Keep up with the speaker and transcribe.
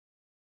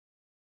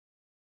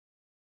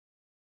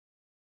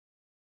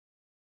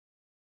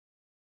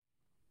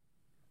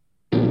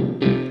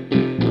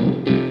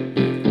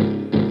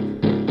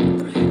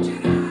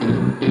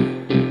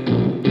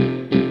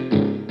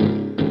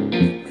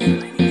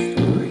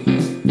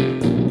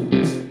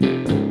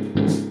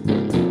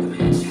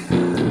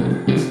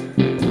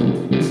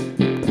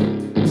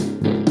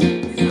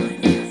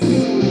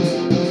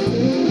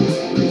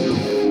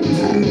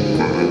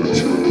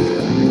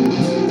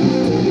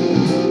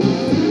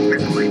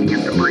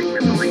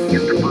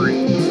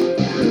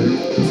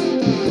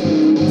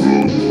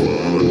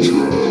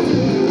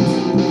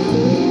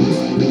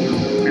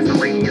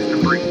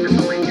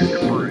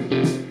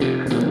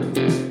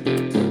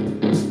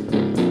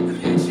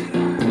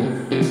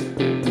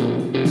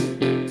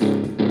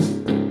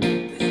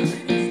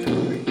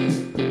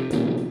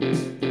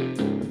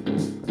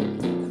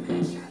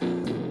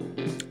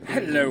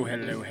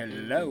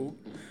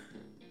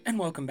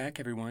welcome back,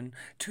 everyone,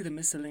 to the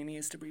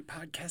Miscellaneous Debris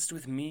Podcast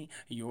with me,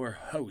 your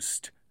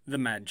host, the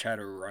Mad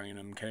Chatter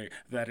Ryan MK.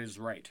 That is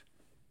right.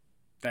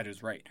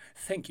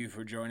 Thank you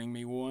for joining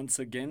me once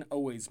again.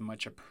 Always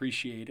much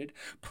appreciated.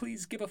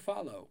 Please give a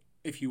follow,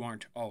 if you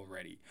aren't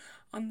already,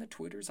 on the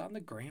Twitters, on the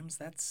Grams,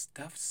 that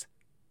stuffs,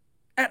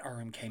 at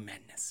RMK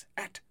Madness.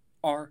 At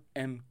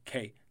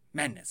RMK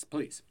Madness,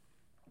 please.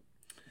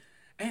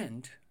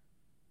 And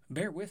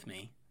bear with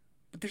me,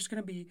 but there's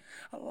going to be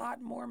a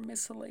lot more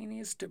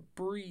miscellaneous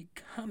debris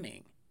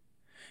coming.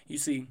 You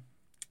see,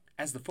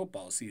 as the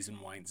football season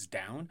winds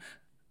down,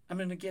 I'm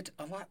going to get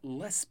a lot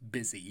less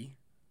busy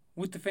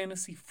with the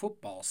fantasy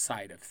football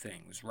side of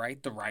things,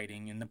 right? The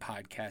writing and the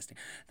podcasting.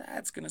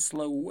 That's going to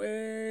slow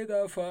way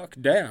the fuck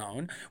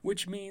down,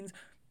 which means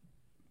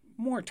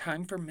more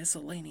time for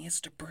miscellaneous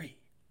debris.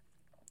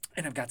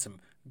 And I've got some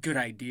good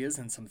ideas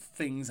and some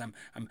things I'm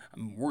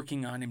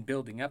working on and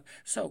building up.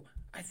 So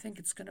I think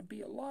it's going to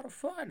be a lot of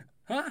fun,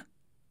 huh?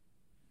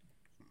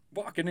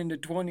 Walking into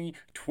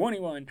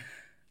 2021,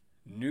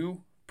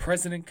 new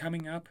president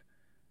coming up,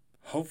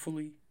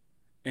 hopefully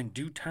in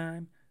due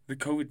time, the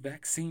COVID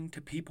vaccine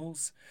to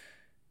peoples.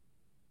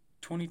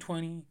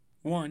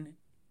 2021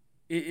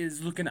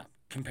 is looking up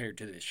compared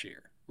to this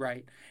year,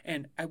 right?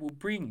 And I will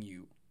bring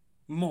you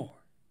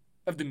more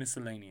of the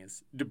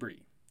miscellaneous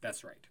debris.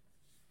 That's right.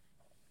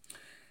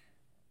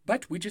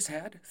 But we just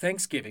had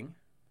Thanksgiving.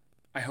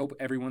 I hope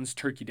everyone's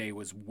Turkey Day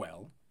was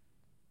well.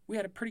 We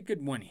had a pretty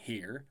good one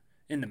here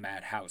in the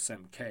Madhouse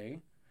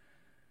MK.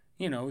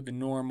 You know, the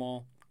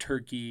normal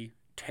turkey,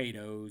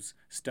 potatoes,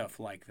 stuff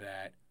like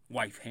that.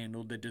 Wife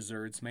handled the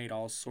desserts, made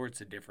all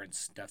sorts of different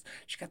stuff.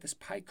 She got this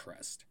pie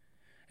crust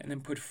and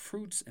then put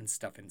fruits and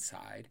stuff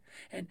inside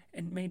and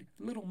made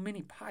little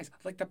mini pies,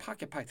 like the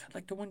pocket pies,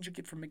 like the ones you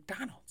get from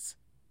McDonald's,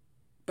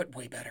 but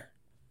way better.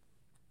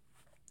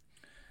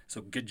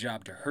 So good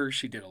job to her.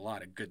 She did a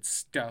lot of good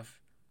stuff.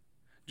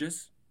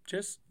 Just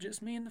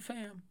me and the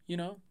fam, you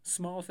know,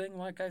 small thing,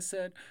 like I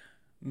said.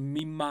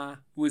 Me ma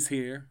was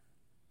here.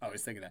 I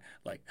was thinking that,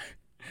 like,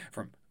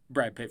 from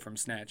Brad Pitt from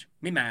Snatch.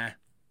 Me ma.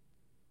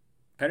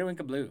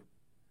 Periwinkle Blue.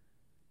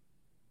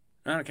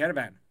 On a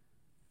caravan.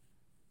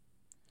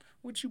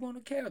 What you want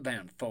a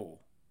caravan for?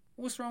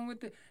 What's wrong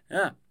with it?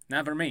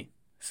 Not for me.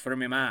 It's for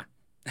me ma.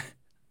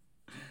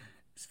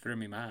 It's for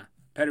me ma.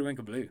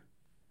 Periwinkle Blue.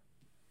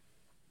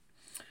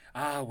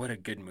 Ah, what a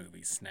good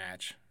movie,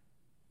 Snatch.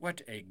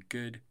 What a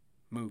good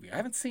movie. I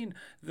haven't seen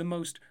the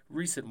most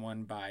recent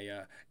one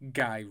by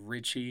Guy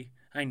Ritchie.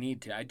 I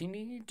need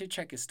to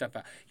check his stuff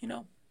out. You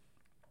know,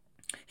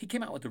 he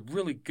came out with a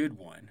really good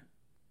one.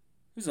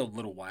 It was a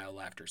little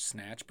while after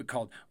Snatch, but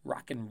called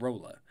Rock and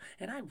Rolla.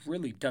 And I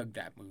really dug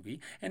that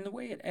movie. And the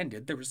way it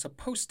ended, there was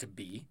supposed to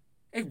be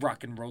a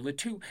Rock and Rolla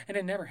 2, and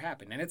it never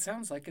happened. And it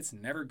sounds like it's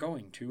never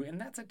going to,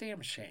 and that's a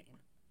damn shame.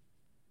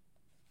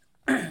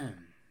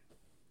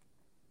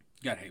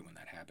 Gotta hate when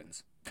that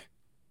happens.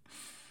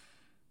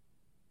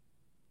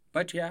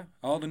 But yeah,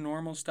 all the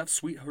normal stuff,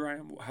 sweet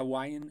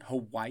Hawaiian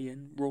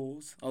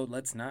rolls. Oh,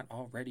 let's not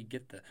already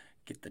get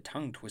the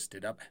tongue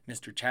twisted up,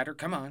 Mr. Chatter.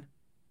 Come on.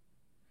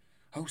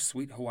 Oh,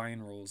 sweet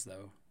Hawaiian rolls,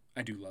 though.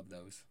 I do love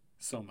those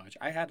so much.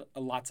 I had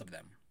lots of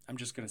them. I'm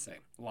just going to say,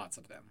 lots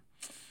of them.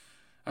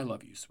 I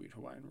love you, sweet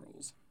Hawaiian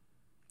rolls.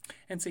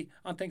 And see,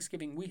 on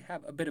Thanksgiving, we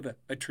have a bit of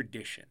a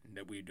tradition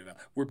that we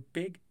developed. We're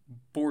big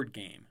board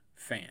game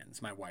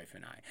fans, my wife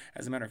and I.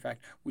 As a matter of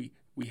fact, we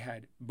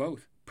had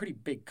both pretty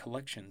big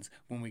collections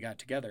when we got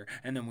together,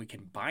 and then we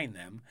combined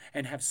them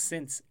and have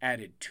since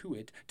added to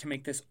it to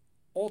make this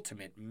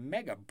ultimate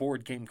mega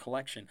board game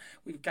collection.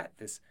 We've got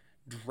this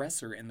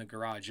dresser in the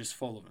garage just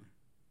full of them.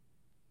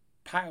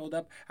 Piled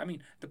up. I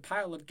mean, the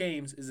pile of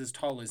games is as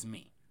tall as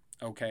me,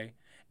 okay?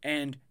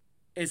 And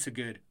it's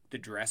the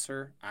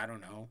dresser, I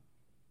don't know,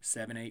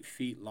 7-8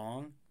 feet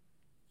long.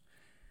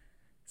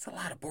 It's a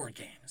lot of board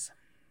games.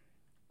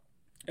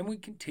 And we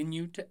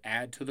continue to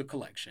add to the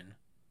collection.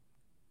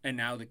 And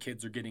now the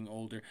kids are getting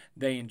older.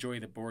 They enjoy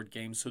the board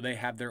games, so they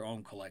have their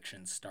own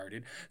collections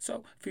started. So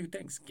a few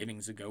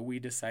Thanksgivings ago, we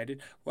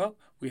decided, well,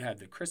 we had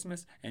the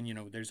Christmas, and, you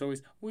know, there's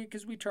always,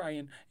 because we try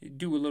and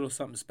do a little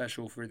something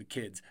special for the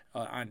kids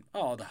on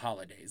all the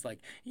holidays.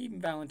 Like,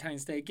 even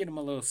Valentine's Day, get them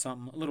a little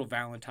something, a little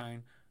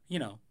Valentine, you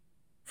know,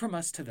 from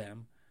us to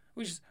them.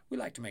 We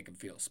like to make them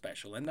feel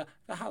special. And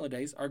the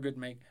holidays are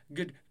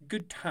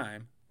good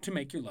time to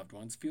make your loved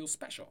ones feel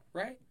special,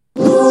 right?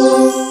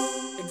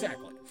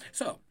 Exactly.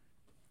 So,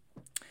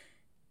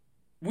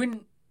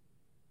 when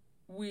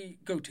we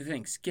go to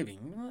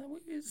Thanksgiving,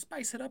 we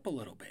spice it up a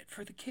little bit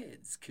for the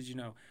kids. Because, you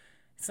know,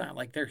 it's not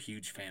like they're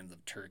huge fans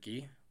of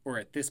turkey. Or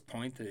at this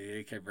point,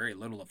 they care very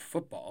little of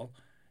football.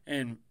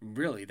 And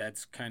really,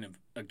 that's kind of,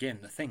 again,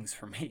 the things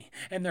for me.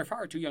 And they're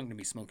far too young to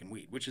be smoking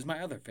weed, which is my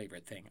other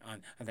favorite thing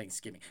on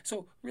Thanksgiving.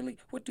 So, really,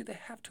 what do they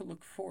have to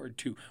look forward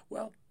to?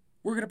 Well,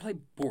 we're going to play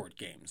board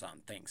games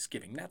on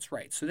Thanksgiving. That's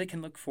right. So they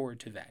can look forward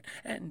to that.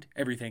 And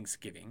every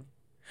Thanksgiving,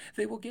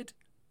 they will get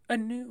a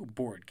new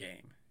board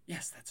game.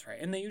 Yes, that's right.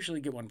 And they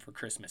usually get one for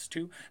Christmas,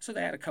 too. So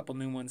they add a couple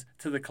new ones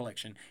to the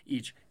collection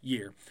each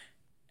year.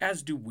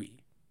 As do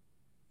we.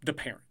 the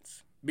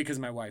parents, because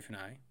my wife and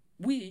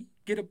we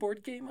get a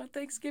board game on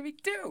Thanksgiving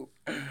too.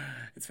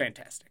 It's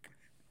fantastic.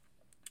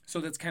 So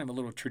that's kind of a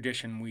little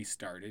tradition we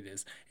started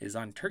is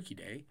on Turkey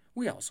Day,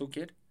 we also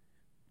get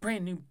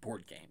brand new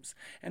board games.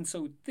 And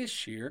so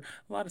this year,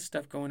 a lot of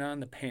stuff going on,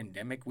 the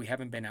pandemic, we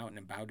haven't been out and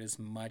about as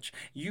much.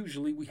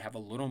 Usually we have a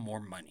little more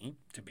money,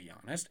 to be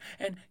honest.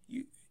 And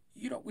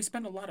we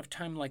spend a lot of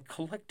time like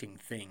collecting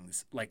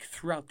things like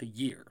throughout the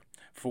year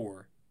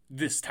for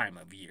this time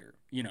of year,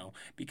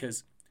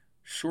 because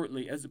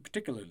shortly, as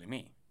particularly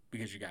me,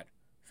 because you got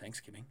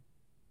Thanksgiving,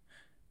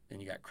 then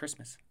you got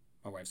Christmas.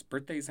 My wife's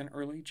birthday's in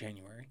early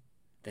January.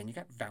 Then you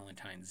got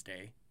Valentine's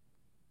Day.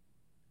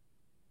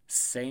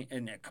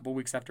 And a couple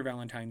weeks after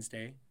Valentine's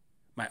Day,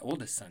 my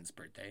oldest son's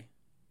birthday.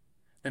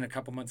 Then a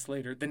couple months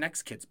later, the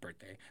next kid's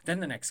birthday. Then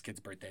the next kid's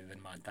birthday the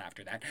month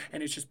after that.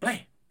 And it's just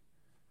blam.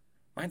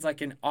 Mine's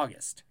like in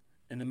August,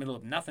 in the middle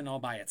of nothing all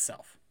by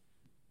itself.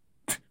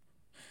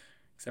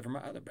 Except for my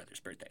other brother's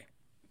birthday.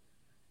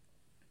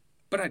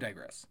 But I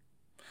digress.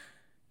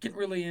 Getting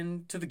really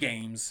into the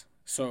games.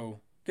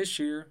 So this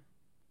year,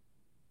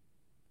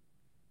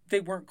 they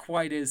weren't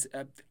quite as,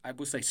 I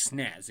will say,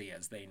 snazzy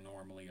as they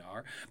normally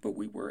are, but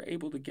we were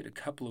able to get a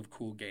couple of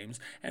cool games,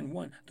 and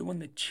the one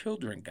the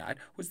children got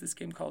was this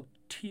game called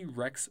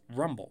T-Rex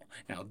Rumble.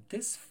 Now,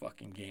 this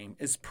fucking game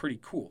is pretty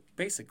cool.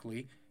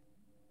 Basically,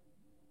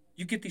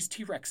 you get these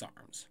T-Rex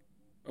arms,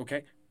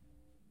 okay?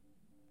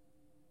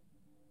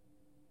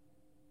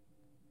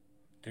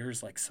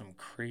 There's like some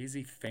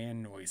crazy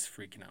fan noise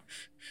freaking out.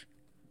 Shh, shh.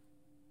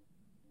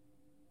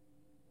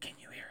 Can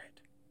you hear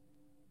it?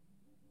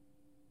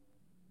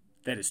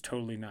 That is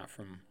totally not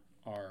from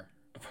our...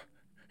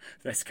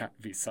 That's got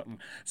to be something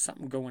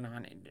going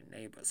on in the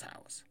neighbor's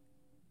house.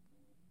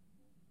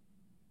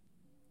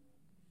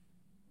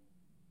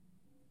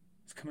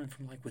 It's coming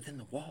from like within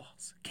the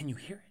walls. Can you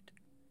hear it?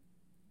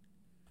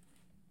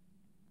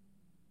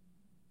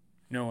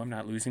 No, I'm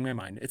not losing my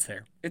mind. It's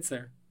there. It's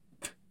there.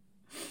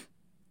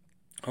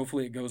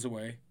 Hopefully it goes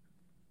away.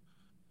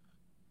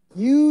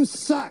 You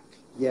suck,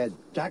 you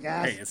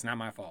jackass. Hey, it's not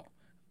my fault.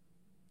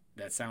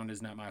 That sound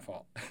is not my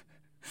fault.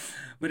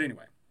 But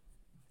anyway,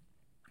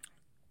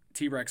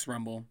 T-Rex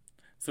Rumble.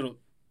 So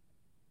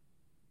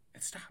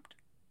it stopped.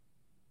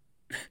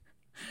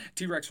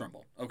 T-Rex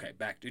Rumble. Okay,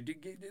 back to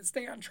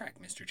stay on track,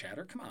 Mr.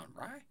 Chatter. Come on,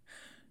 right?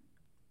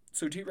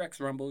 So T-Rex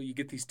Rumble, you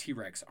get these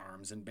T-Rex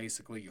arms, and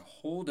basically you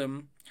hold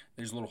them.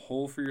 There's a little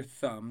hole for your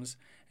thumbs,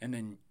 and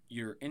then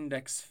your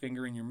index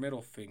finger and your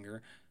middle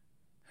finger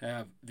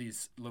have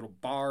these little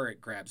bar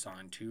it grabs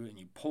onto, and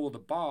you pull the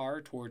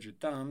bar towards your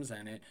thumbs,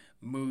 and it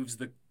moves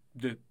the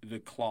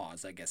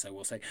claws, I guess I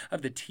will say,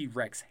 of the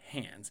T-Rex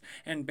hands.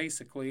 And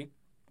basically,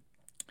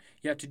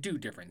 you have to do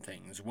different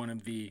things. One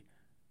of the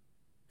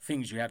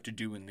things you have to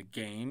do in the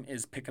game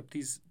is pick up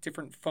these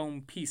different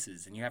foam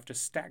pieces, and you have to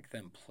stack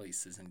them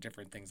places and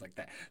different things like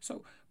that.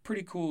 So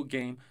pretty cool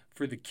game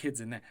for the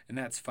kids, and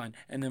that's fun.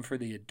 And then for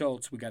the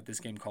adults, we got this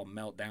game called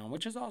Meltdown,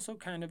 which is also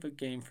kind of a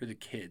game for the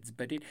kids,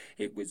 but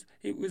it was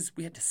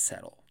we had to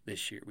settle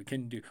this year.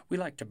 We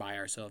like to buy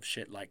ourselves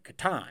shit like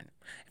Catan.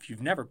 If you've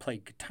never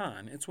played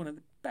Catan, it's one of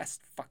the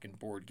best fucking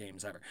board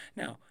games ever.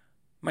 Now,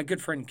 my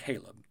good friend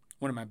Caleb,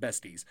 one of my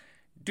besties,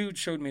 dude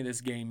showed me this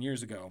game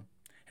years ago,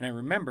 and I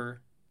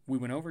remember we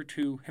went over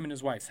to him and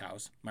his wife's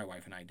house, my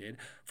wife and I did,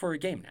 for a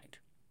game night.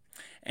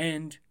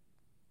 And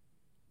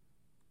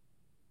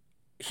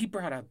he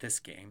brought out this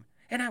game,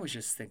 and I was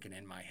just thinking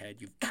in my head,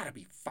 you've got to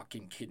be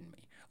fucking kidding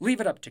me. Leave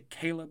it up to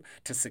Caleb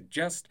to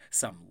suggest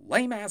some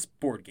lame-ass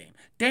board game.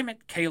 Damn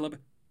it, Caleb.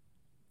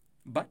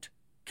 But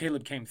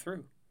Caleb came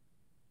through.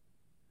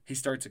 He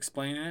starts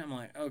explaining it. I'm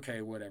like,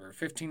 okay, whatever.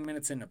 15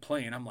 minutes into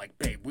playing, I'm like,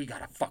 babe, we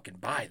got to fucking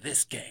buy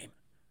this game.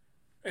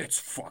 It's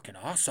fucking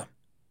awesome.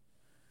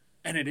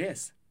 And it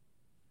is.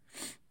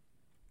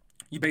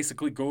 You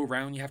basically go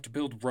around, you have to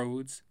build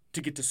roads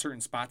to get to certain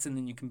spots, and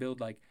then you can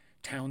build like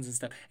towns and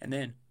stuff. And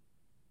then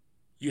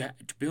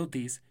to build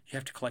these, you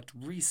have to collect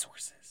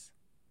resources.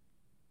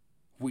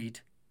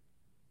 Wheat,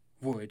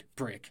 wood,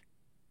 brick.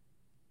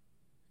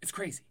 It's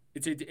crazy.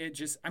 It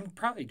just, I'm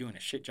probably doing a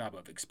shit job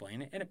of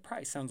explaining it, and it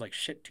probably sounds like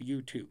shit to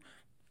you too.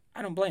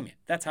 I don't blame you.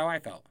 That's how I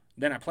felt.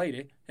 Then I played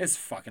it. It's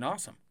fucking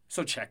awesome.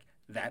 So check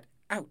that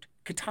out.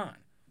 Catan.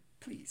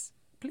 Please.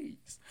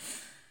 Please.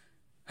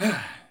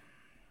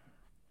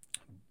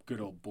 Good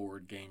old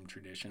board game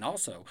tradition.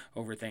 Also,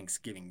 over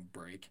Thanksgiving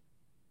break,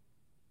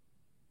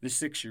 the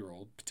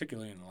 6-year-old,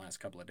 particularly in the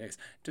last couple of days,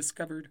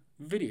 discovered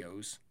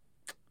videos,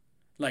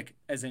 like,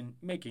 as in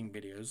making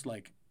videos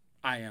like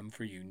I am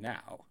for you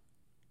now.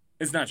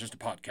 It's not just a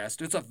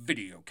podcast, it's a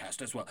video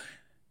cast as well.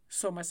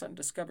 So my son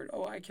discovered,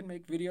 I can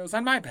make videos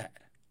on my pad.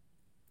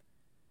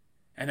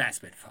 And that's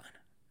been fun.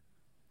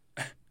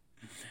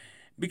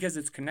 Because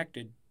it's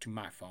connected to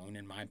my phone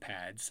and my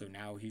pad, so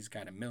now he's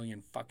got a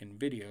million fucking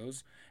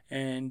videos,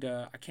 and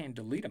I can't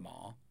delete them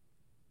all.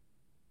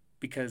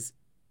 Because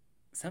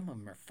some of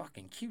them are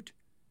fucking cute.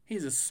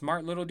 He's a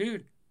smart little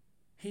dude.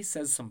 He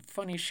says some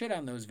funny shit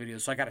on those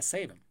videos, so I gotta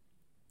save him.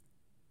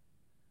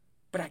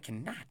 But I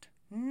cannot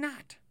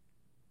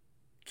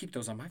keep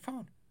those on my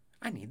phone.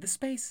 I need the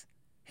space.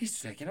 He's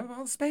taking up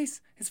all the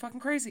space. It's fucking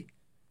crazy.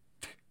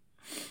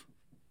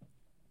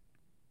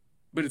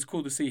 But it's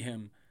cool to see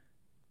him.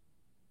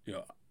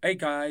 Hey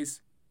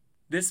guys,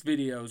 this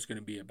video is going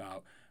to be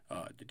about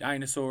the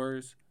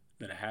dinosaurs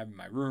that I have in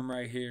my room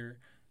right here.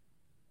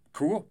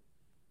 Cool.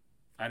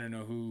 I don't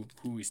know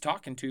who he's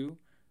talking to.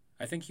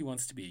 I think he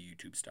wants to be a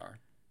YouTube star.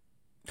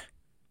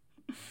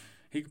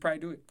 He could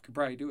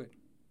probably do it.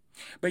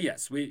 But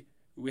yes, we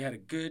had a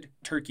good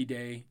turkey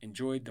day.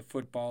 Enjoyed the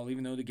football,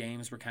 even though the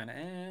games were kind of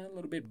a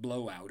little bit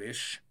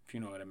blowout-ish, if you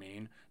know what I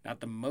mean.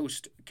 Not the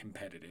most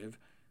competitive.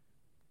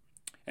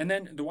 And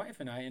then the wife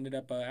and I ended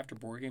up, after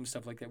board games,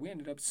 stuff like that, we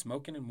ended up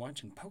smoking and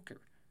watching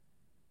poker.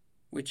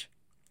 Which,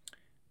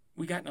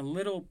 we got in a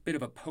little bit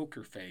of a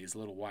poker phase a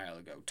little while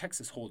ago.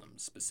 Texas Hold'em,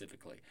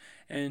 specifically.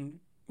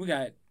 And we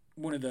got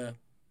one or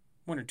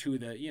two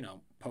of the,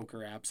 poker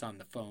apps on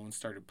the phone,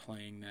 started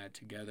playing that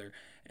together,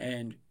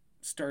 and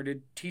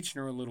started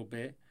teaching her a little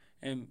bit.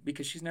 And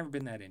because she's never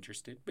been that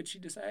interested, but she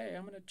decided, hey,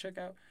 I'm going to check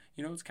out,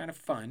 it's kind of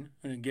fun.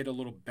 I'm going to get a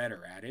little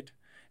better at it.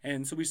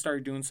 And so we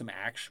started doing some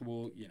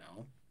actual,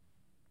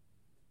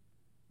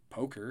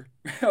 poker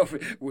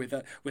with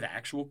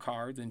actual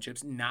cards and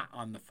chips, not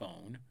on the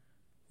phone,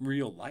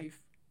 real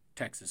life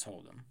Texas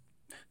Hold'em,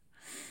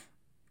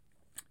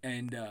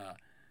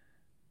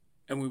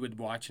 and we would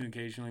watch it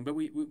occasionally, but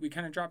we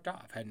kind of dropped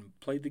off, hadn't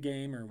played the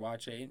game or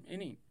watched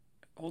any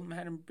Hold'em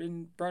hadn't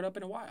been brought up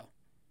in a while,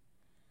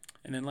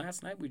 and then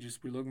last night we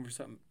were looking for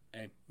something,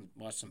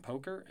 watched some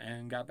poker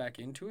and got back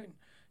into it.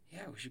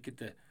 Yeah, we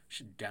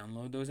should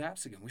download those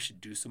apps again. We should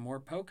do some more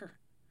poker,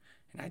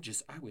 and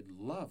I would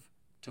love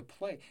to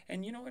play.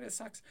 And you know what, it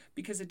sucks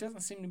because it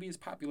doesn't seem to be as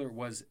popular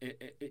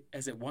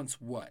as it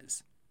once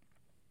was.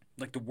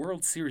 Like the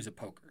World Series of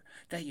Poker,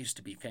 that used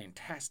to be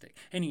fantastic,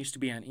 and it used to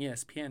be on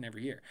ESPN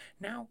every year.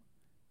 Now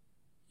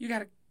you got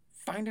to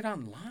find it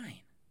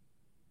online,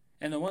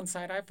 and the one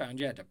site I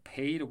found, you had to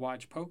pay to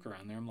watch poker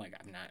on there. I'm like,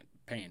 I'm not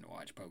paying to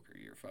watch poker.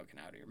 You're fucking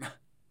out of your mind.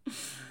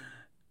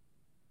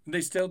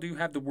 They still do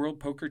have the World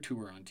Poker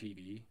Tour on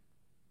TV,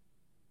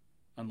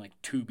 on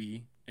like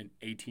Tubi and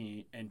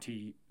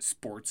AT&T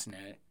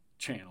Sportsnet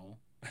channel,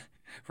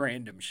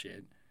 random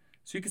shit.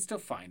 So you can still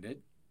find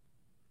it.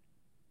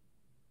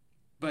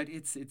 But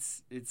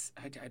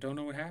I don't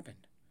know what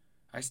happened.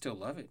 I still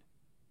love it.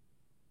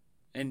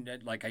 And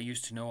I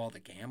used to know all the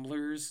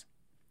gamblers,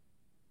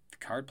 the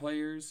card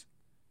players,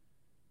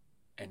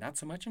 and not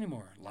so much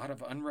anymore. A lot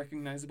of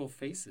unrecognizable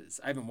faces.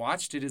 I haven't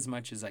watched it as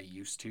much as I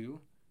used to.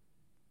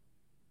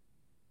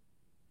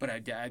 But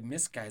I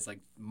miss guys like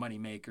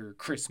Moneymaker,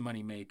 Chris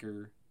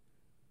Moneymaker,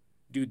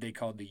 dude they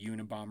called the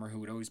Unabomber, who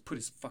would always put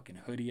his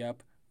fucking hoodie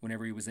up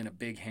whenever he was in a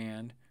big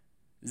hand,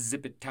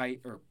 zip it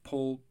tight or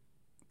pull,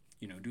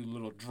 do a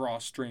little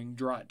drawstring,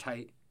 draw it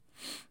tight.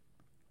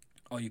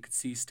 All you could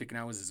see sticking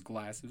out was his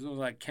glasses. It was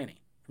like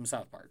Kenny from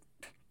South Park.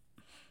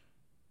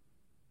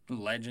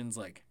 Legends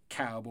like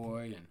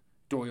Cowboy and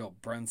Doyle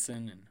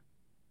Brunson and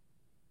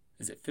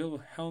is it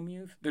Phil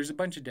Hellmuth? There's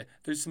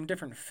there's some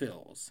different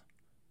Phils.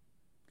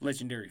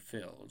 Legendary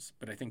Phils,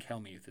 but I think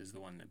Hellmuth is the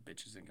one that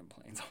bitches and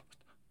complains all the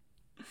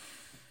time.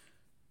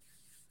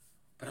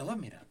 But I love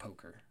me that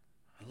poker.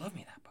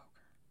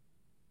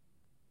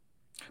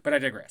 But I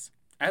digress.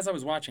 As I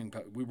was watching,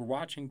 we were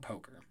watching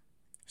poker,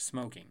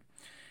 smoking,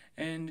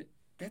 and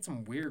they had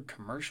some weird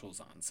commercials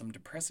on, some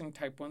depressing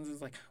type ones.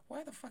 It's like,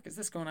 why the fuck is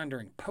this going on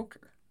during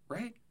poker,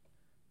 right?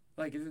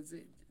 Like,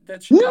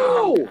 that should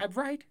No! be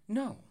right?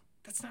 No,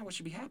 that's not what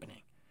should be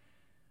happening.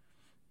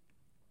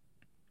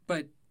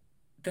 But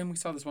then we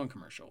saw this one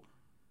commercial,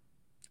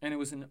 and it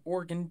was an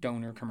organ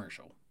donor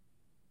commercial.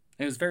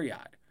 And it was very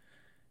odd.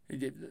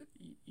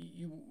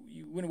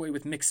 You went away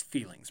with mixed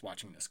feelings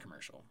watching this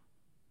commercial.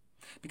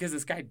 Because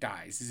this guy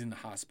dies, he's in the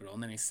hospital,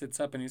 and then he sits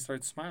up and he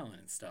starts smiling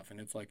and stuff. And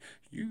it's like,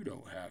 you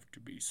don't have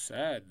to be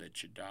sad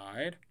that you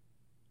died.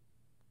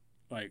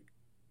 Like,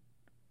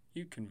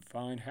 you can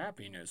find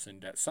happiness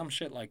in death. Some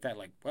shit like that.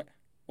 Like,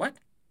 what?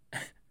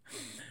 And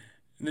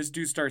this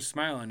dude starts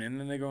smiling, and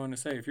then they go on to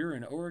say, if you're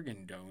an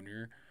organ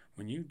donor,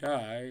 when you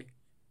die,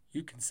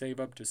 you can save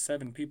up to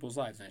 7 people's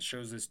lives. And it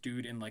shows this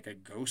dude in like a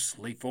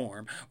ghostly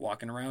form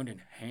walking around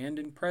in hand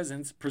and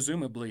presence,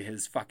 presumably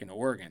his fucking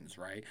organs,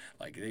 right?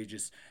 Like they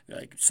just,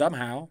 like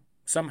somehow,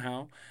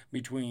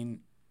 between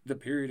the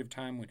period of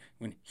time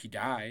when he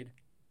died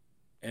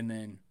and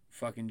then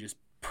fucking just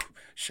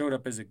showed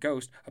up as a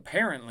ghost,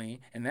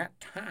 apparently in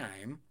that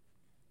time,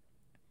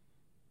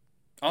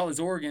 all his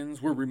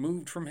organs were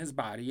removed from his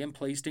body and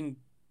placed in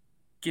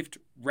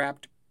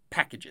gift-wrapped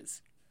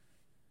packages.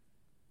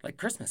 Like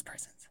Christmas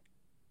presents.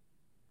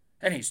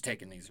 And he's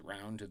taking these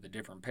around to the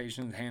different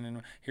patients, handing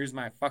them, here's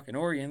my fucking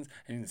organs,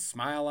 and a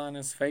smile on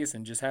his face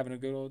and just having a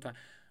good old time.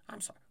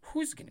 I'm sorry,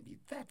 who's going to be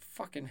that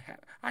fucking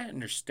happy? I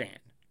understand.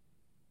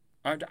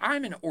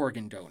 I'm an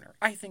organ donor.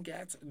 I think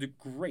that's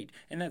great.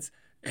 And that's,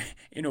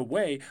 in a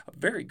way, a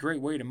very great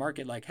way to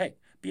market, like, hey,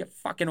 be a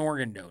fucking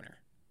organ donor.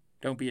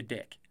 Don't be a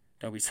dick.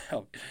 Don't be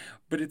selfish.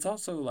 But it's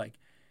also like,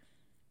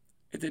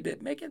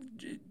 it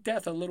making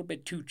death a little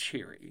bit too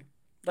cheery.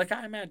 Like,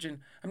 I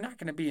imagine I'm not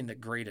going to be in the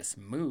greatest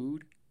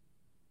mood.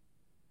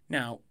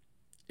 Now,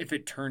 if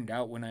it turned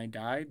out when I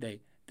died,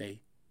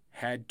 they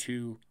had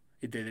to,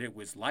 it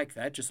was like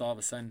that, just all of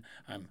a sudden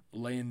I'm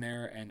laying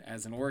there, and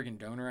as an organ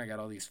donor, I got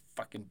all these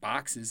fucking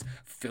boxes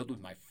filled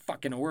with my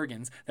fucking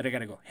organs that I got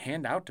to go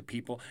hand out to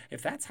people.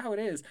 If that's how it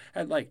is,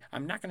 I'm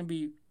not going to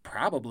be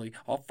probably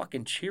all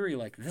fucking cheery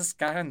like this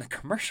guy in the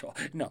commercial.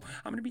 No,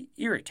 I'm going to be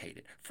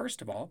irritated.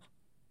 First of all,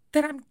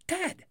 that I'm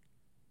dead.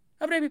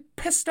 I'm going to be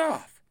pissed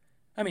off.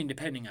 I mean,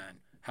 depending on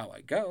how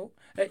I go,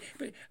 but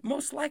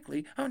most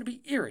likely I'm going to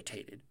be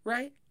irritated,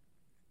 right?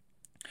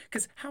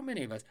 Because how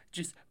many of us,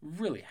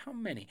 how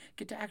many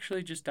get to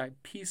actually just die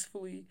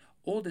peacefully,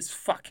 old as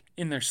fuck,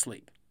 in their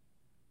sleep?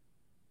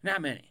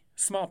 Not many.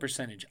 Small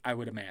percentage, I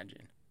would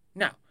imagine.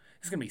 Now,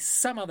 there's going to be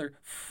some other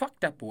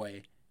fucked up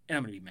way, and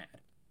I'm going to be mad.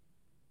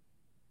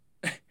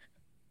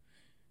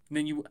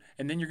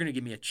 and then you're going to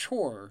give me a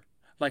chore.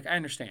 Like, I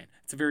understand.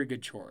 It's a very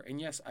good chore. And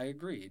yes, I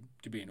agreed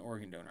to be an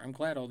organ donor. I'm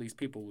glad all these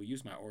people will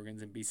use my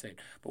organs and be saved.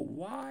 But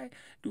why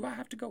do I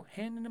have to go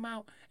handing them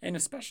out? And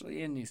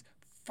especially in these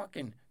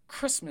fucking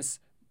Christmas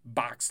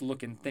box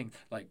looking things.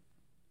 Like,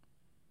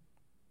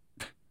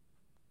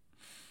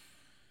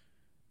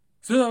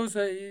 so those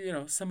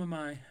are, some of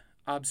my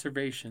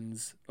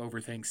observations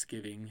over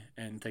Thanksgiving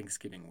and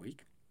Thanksgiving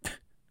week.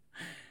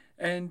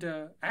 And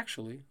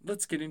actually,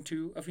 let's get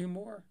into a few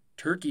more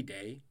Turkey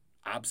Day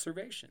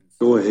observations.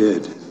 Go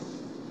ahead.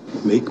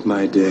 Make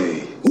my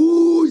day.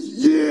 Ooh,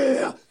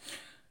 yeah!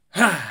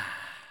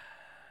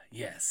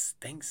 Yes,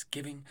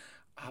 Thanksgiving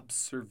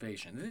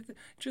observations.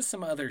 Just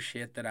some other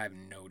shit that I've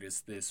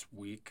noticed this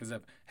week, because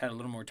I've had a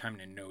little more time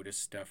to notice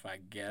stuff, I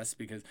guess,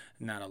 because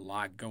not a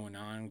lot going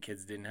on.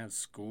 Kids didn't have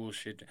school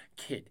shit.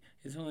 Kid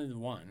is only the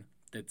one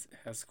that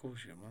has school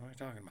shit. What am I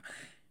talking about?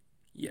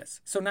 Yes,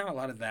 so not a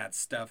lot of that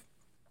stuff.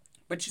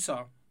 But you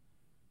saw,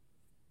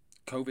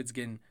 COVID's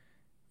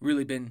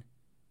really been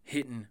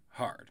hitting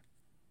hard.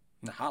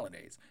 The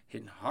holidays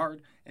hitting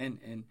hard,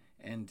 and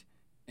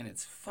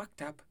it's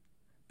fucked up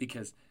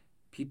because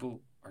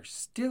people are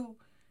still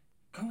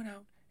going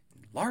out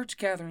in large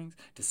gatherings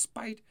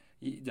despite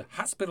the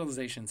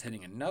hospitalizations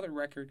hitting another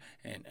record,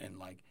 and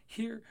like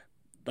here,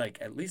 like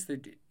at least they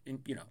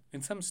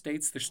in some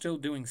states they're still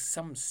doing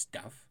some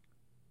stuff,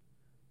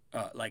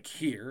 like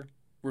here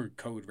we're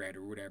code red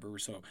or whatever,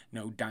 so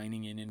no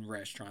dining in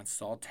restaurants.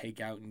 It's all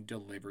takeout and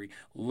delivery.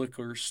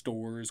 Liquor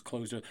stores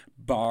closed,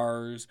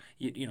 bars,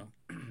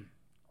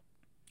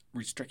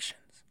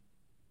 restrictions.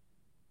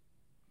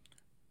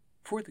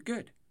 For the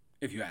good,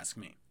 if you ask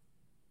me.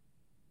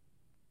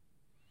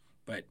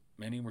 But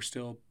many were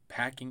still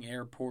packing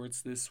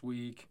airports this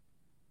week,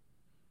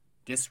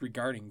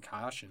 disregarding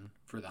caution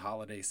for the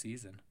holiday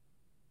season.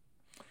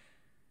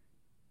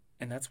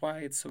 And that's why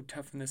it's so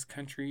tough in this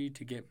country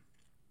to get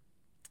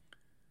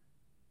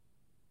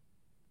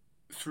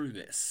through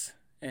this.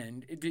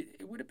 And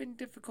it would have been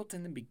difficult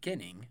in the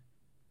beginning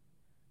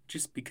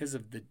just because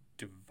of the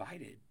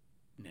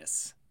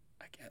dividedness,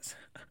 I guess,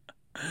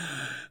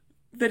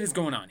 that is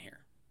going on here.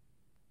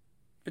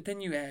 But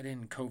then you add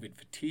in COVID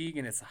fatigue,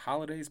 and it's the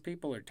holidays.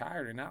 People are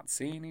tired of not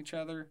seeing each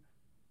other.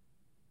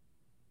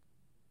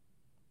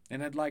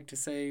 And I'd like to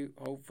say,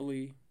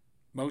 hopefully,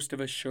 most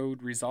of us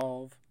showed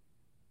resolve.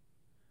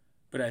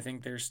 But I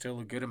think there's still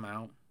a good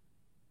amount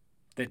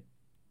that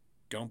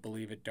don't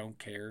believe it, don't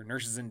care.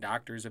 Nurses and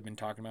doctors have been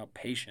talking about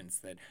patients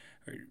that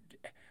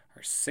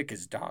are sick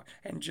as dog,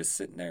 and just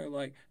sitting there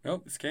like,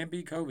 nope, this can't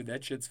be COVID.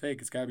 That shit's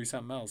fake. It's got to be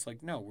something else.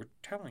 Like, no, we're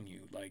telling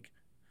you, like,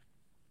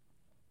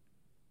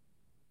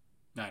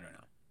 I don't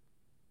know.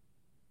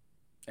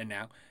 And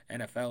now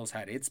NFL's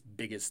had its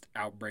biggest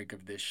outbreak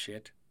of this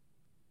shit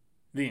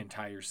the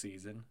entire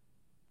season.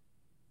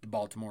 The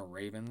Baltimore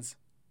Ravens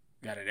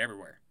got it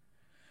everywhere.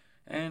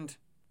 And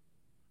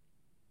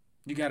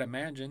you got to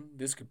imagine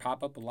this could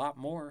pop up a lot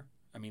more.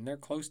 I mean, they're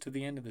close to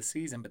the end of the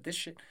season, but this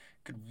shit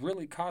could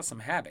really cause some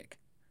havoc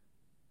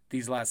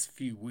these last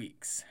few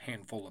weeks,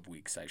 handful of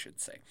weeks, I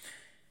should say.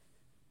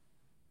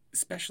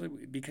 Especially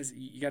because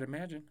you got to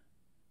imagine,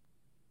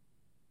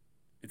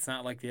 it's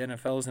not like the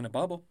NFL is in a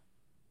bubble.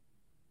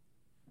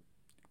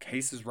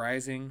 Cases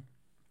rising.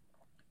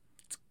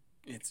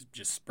 It's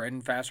just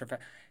spreading faster.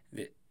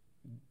 The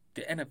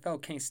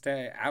NFL can't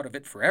stay out of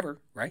it forever,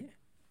 right?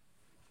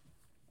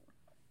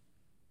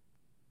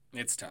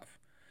 It's tough.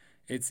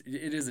 It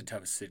is a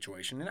tough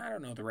situation, and I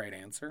don't know the right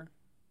answer.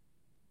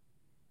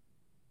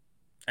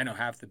 I know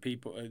half the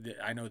people,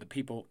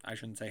 I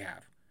shouldn't say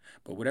half,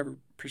 but whatever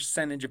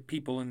percentage of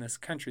people in this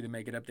country that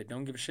make it up that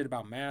don't give a shit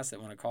about masks, that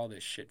want to call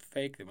this shit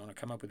fake, that want to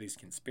come up with these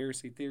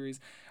conspiracy theories,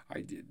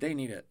 they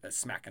need a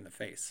smack in the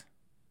face.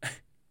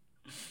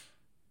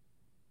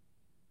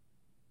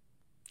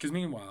 Because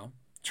meanwhile,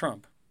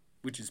 Trump,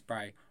 which is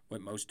probably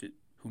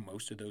who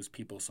most of those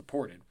people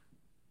supported,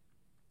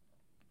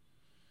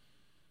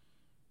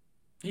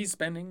 he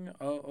spent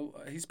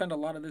a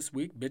lot of this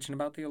week bitching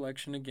about the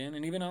election again,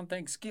 and even on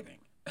Thanksgiving.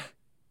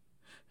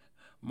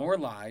 More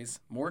lies,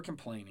 more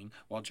complaining,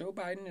 while Joe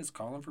Biden is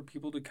calling for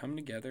people to come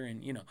together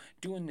and,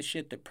 doing the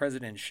shit that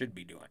presidents should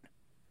be doing.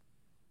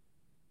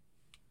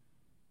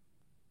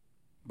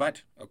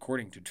 But,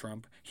 according to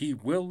Trump, he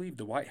will leave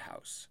the White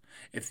House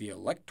if the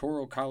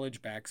Electoral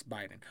College backs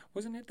Biden.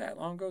 Wasn't it that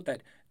long ago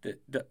that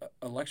the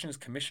Elections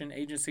Commission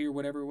Agency or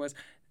whatever it was,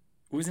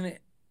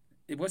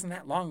 it wasn't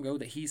that long ago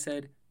that he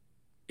said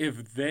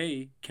if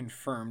they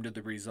confirmed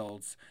the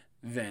results,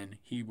 then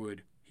he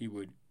would,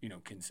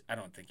 I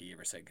don't think he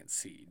ever said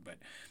concede, but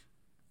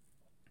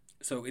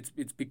so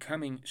it's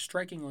becoming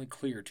strikingly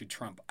clear to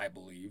Trump, I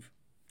believe,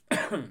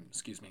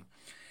 excuse me,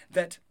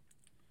 that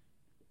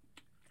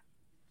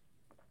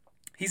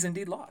he's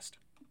indeed lost.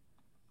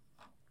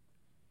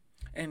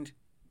 And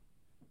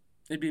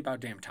it'd be about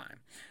damn time.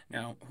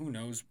 Now, who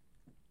knows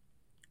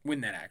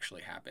when that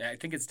actually happened. I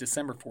think it's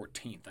December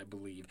 14th, I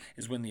believe,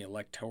 is when the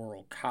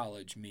Electoral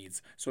College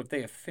meets. So if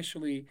they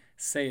officially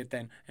say it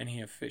then, and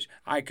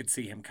I could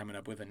see him coming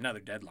up with another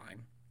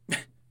deadline.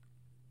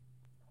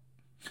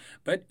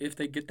 But if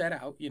they get that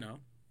out,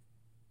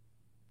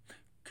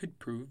 could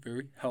prove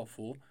very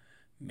helpful.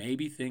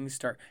 Maybe things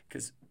start,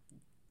 because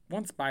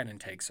once Biden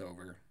takes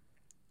over,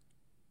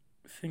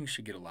 things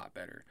should get a lot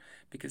better.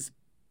 Because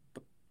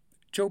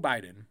Joe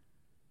Biden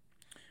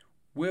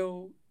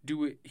will do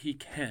what he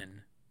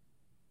can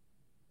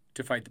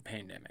to fight the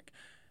pandemic.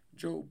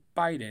 Joe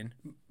Biden,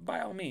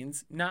 by all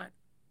means, not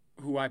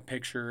who I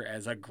picture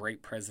as a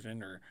great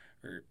president or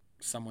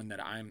someone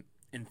that I'm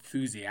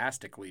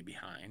enthusiastically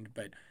behind,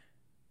 but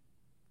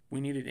we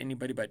needed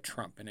anybody but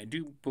Trump. And I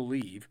do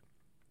believe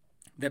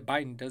that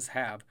Biden does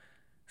have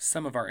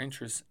some of our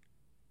interests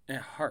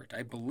at heart.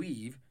 I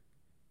believe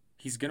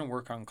he's going to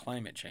work on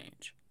climate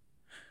change.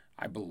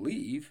 I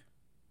believe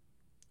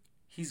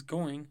he's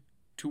going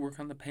to work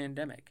on the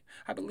pandemic.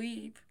 I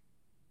believe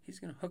he's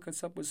going to hook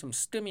us up with some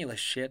stimulus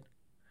shit.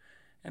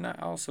 And I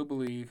also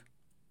believe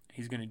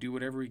he's going to do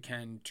whatever he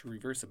can to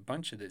reverse a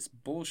bunch of this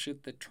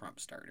bullshit that Trump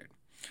started.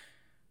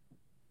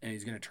 And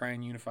he's going to try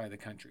and unify the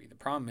country. The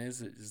problem is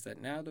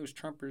that now those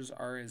Trumpers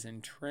are as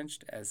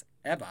entrenched as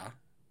ever,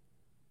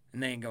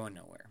 and they ain't going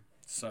nowhere.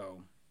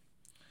 So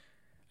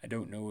I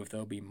don't know if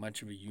there'll be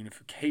much of a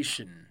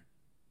unification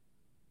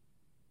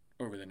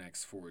over the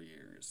next 4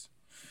 years.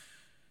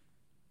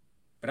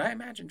 But I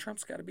imagine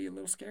Trump's got to be a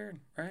little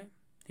scared, right?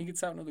 He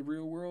gets out into the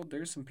real world.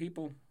 There's some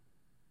people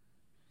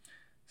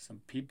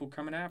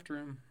coming after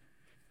him.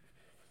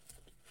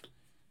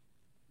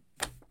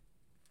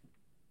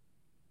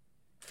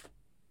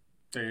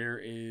 There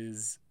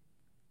is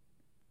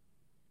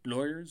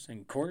lawyers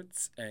and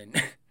courts,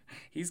 and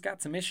he's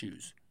got some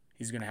issues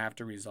he's going to have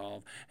to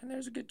resolve. And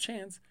there's a good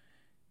chance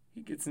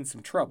he gets in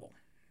some trouble.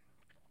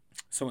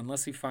 So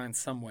unless he finds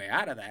some way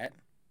out of that,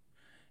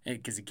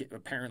 because he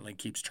apparently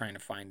keeps trying to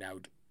find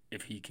out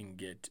if he can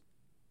get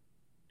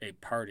a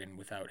pardon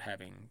without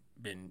having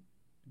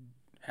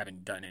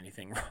done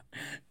anything wrong.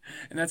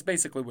 And that's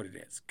basically what it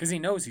is. Because he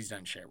knows he's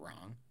done shit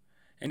wrong.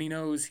 And he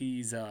knows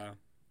he's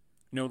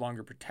no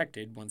longer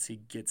protected once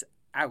he gets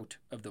out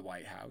of the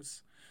White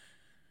House.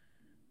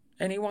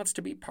 And he wants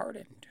to be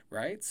pardoned,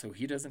 right? So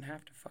he doesn't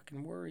have to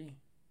fucking worry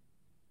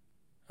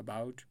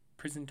about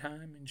prison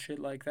time and shit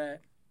like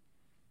that.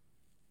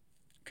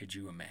 Could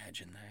you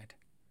imagine that?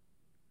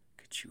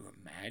 Could you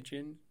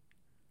imagine?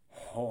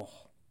 Oh.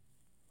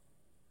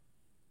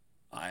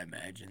 I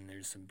imagine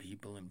there's some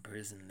people in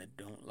prison that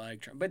don't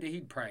like Trump. But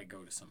he'd probably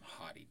go to some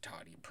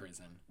hotty-toddy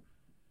prison.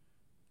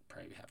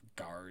 Probably have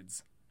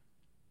guards.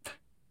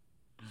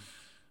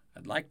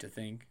 I'd like to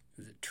think,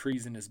 as a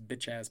treasonous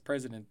bitch-ass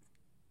president,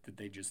 that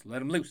they just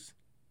let him loose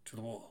to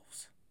the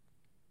wolves.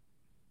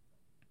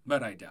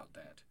 But I doubt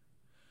that.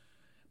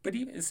 But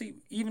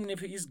even if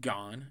he's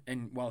gone,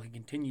 and while he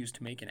continues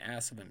to make an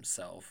ass of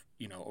himself,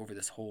 over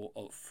this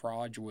whole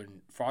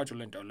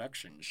fraudulent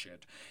election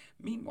shit,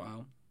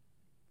 meanwhile,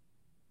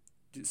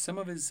 some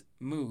of his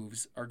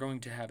moves are going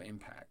to have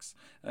impacts.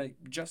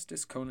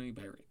 Justice Coney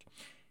Barrett.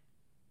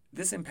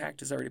 This impact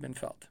has already been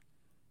felt.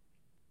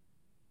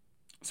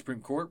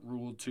 Supreme Court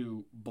ruled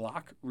to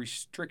block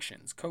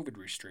restrictions, COVID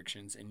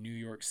restrictions in New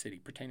York City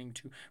pertaining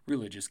to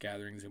religious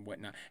gatherings and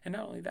whatnot. And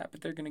not only that,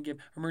 but they're going to give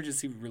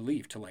emergency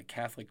relief to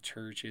Catholic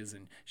churches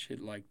and shit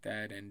like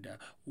that. And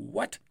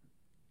what?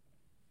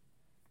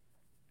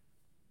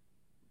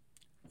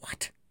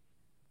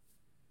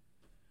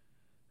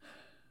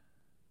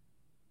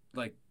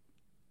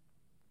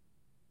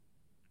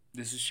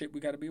 This is shit we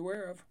got to be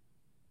aware of.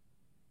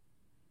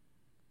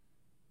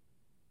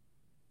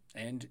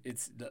 And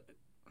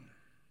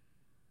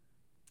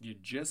you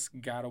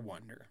just gotta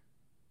wonder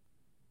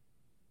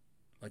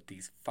what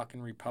these fucking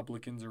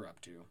Republicans are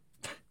up to.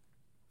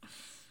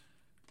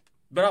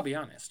 But I'll be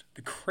honest,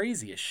 the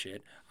craziest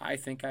shit I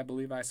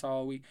believe I saw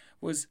all week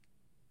was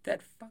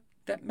that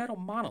metal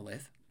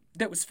monolith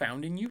that was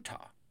found in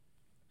Utah.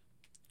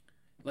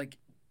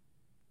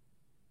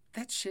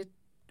 That shit,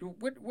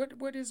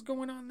 what is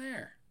going on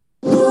there?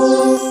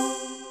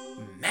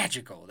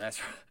 Magical,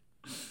 that's right.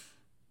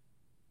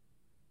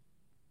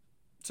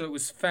 So it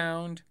was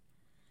found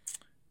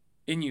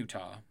in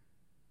Utah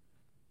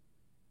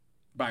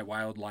by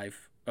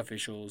wildlife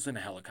officials in a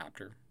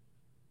helicopter.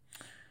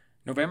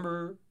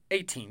 November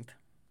 18th.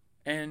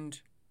 And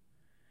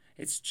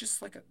it's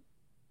just like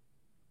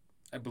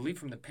I believe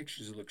from the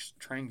pictures it looks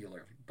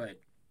triangular, but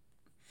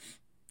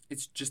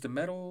it's just a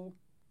metal.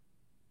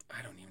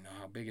 I don't even know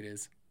how big it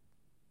is.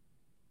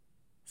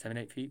 7,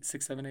 8 feet?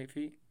 6, 7, 8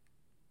 feet?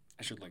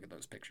 I should look at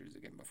those pictures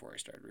again before I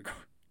started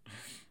recording.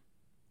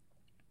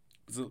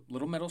 It's a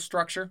little metal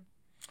structure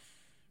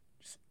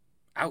just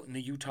out in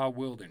the Utah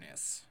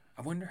wilderness.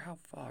 I wonder how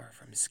far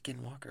from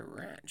Skinwalker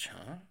Ranch,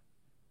 huh?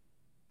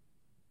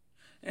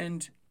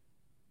 And,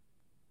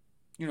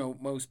 you know,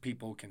 most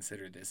people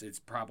consider this, it's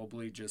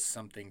probably just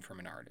something from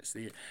an artist.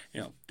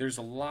 There's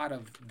a lot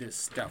of this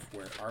stuff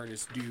where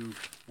artists do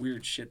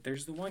weird shit.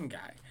 There's the one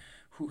guy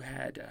who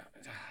had,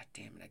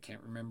 damn it, I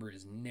can't remember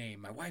his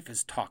name. My wife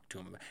has talked to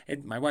him.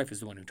 My wife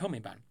is the one who told me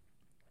about him.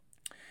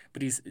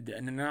 But he's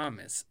an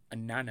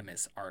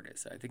anonymous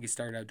artist. I think he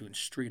started out doing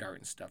street art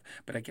and stuff.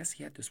 But I guess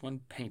he had this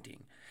one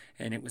painting,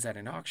 and it was at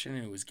an auction,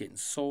 and it was getting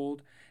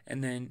sold.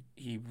 And then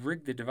he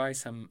rigged the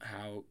device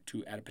somehow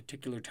to, at a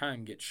particular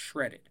time, get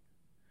shredded.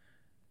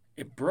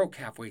 It broke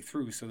halfway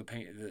through, so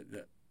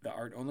the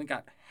art only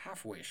got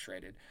halfway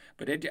shredded.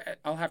 But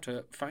I'll have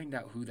to find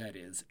out who that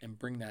is and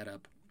bring that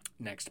up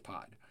next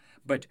pod.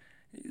 But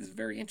it's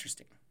very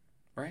interesting,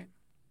 right?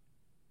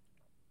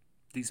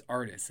 These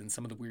artists and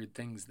some of the weird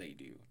things they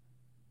do.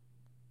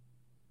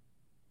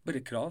 But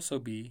it could also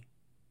be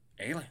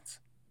aliens,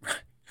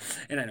 right?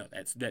 And I know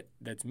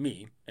that's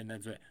me, and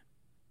that's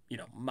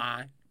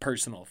my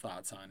personal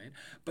thoughts on it.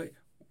 But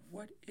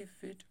what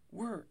if it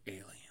were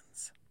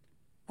aliens?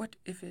 What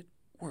if it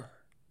were?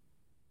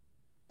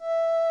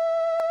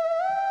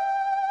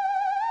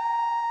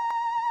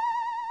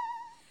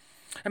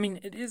 I mean,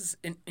 it is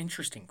an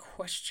interesting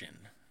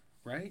question,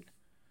 right?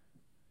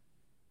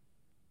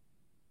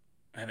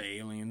 Have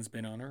aliens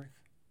been on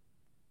Earth?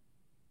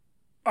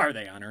 Are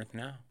they on Earth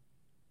now?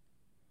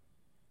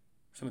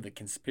 Some of the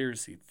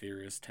conspiracy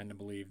theorists tend to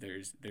believe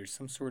there's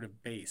some sort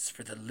of base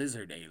for the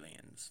lizard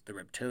aliens, the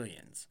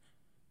reptilians,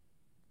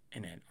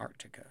 in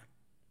Antarctica.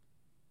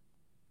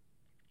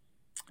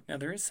 Now,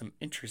 there is some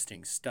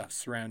interesting stuff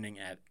surrounding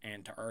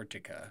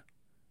Antarctica,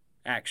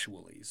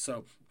 actually.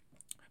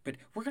 But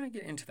we're going to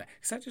get into that.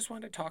 Because I just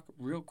wanted to talk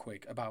real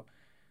quick about,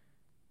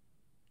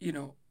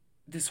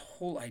 this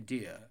whole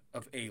idea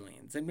of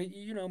aliens. And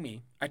you know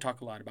me, I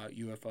talk a lot about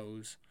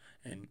UFOs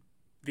and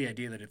the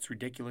idea that it's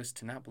ridiculous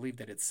to not believe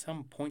that at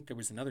some point there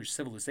was another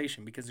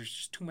civilization because there's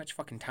just too much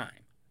fucking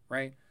time,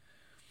 right?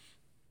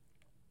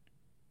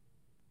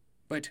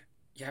 But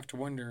you have to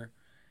wonder,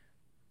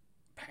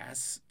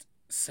 past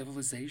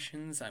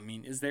civilizations, I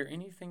mean, is there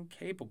anything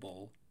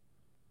capable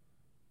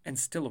and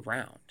still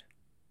around,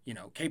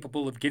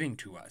 capable of getting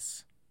to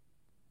us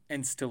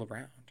and still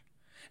around?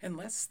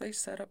 Unless they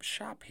set up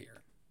shop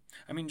here.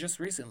 I mean, just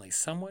recently,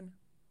 someone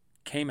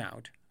came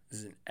out, this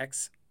is an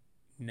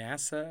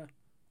ex-NASA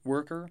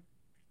worker,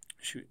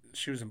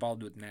 she was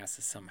involved with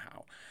NASA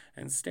somehow,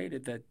 and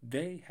stated that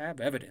they have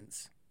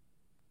evidence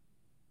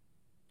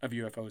of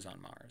UFOs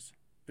on Mars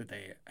that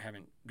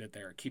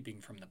they're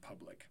keeping from the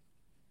public.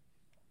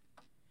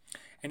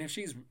 And if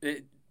she's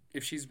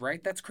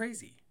right, that's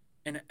crazy,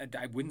 and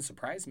it wouldn't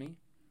surprise me.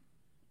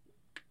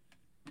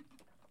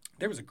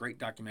 There was a great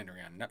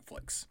documentary on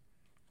Netflix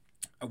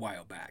a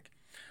while back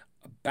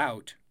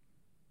about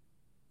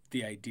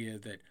the idea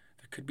that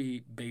there could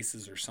be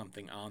bases or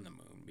something on the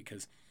moon,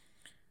 because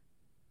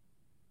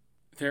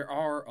there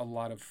are a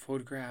lot of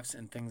photographs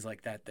and things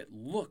like that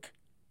look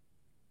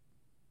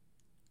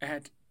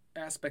at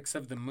aspects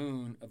of the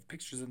moon, of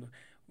pictures of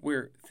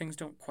where things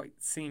don't quite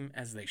seem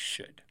as they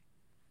should.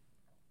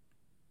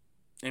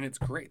 And it's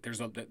great.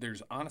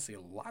 There's honestly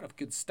a lot of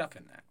good stuff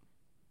in that.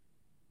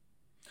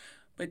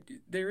 But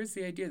there is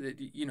the idea that,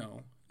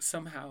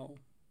 somehow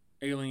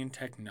alien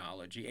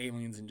technology,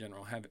 aliens in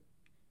general, have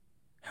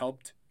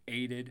helped,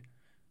 aided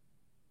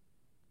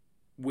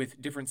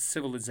with different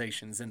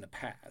civilizations in the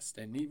past,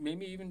 and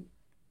maybe even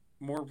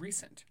more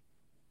recent.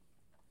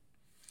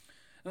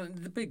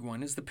 The big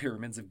one is the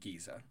pyramids of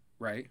Giza,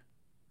 right?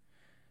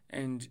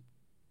 And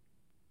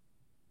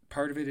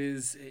part of it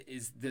is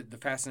the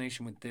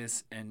fascination with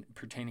this and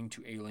pertaining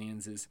to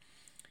aliens is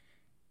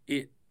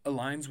it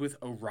aligns with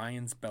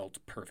Orion's belt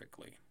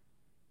perfectly.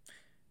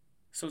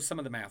 So some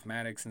of the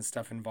mathematics and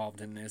stuff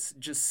involved in this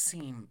just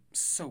seem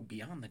so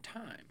beyond the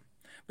time.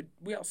 But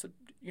we also,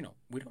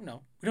 we don't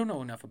know. We don't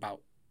know enough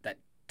about that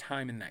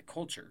time in that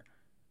culture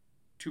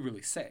to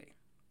really say.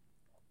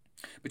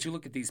 But you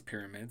look at these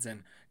pyramids,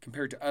 and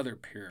compared to other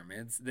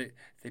pyramids,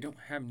 they don't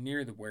have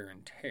near the wear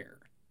and tear.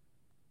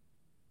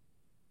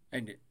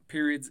 And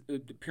pyramids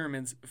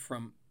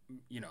from,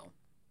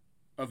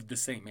 of the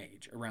same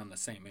age, around the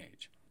same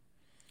age.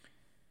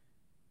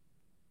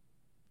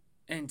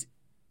 And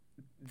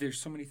there's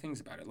so many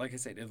things about it. Like I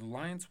said, it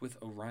aligns with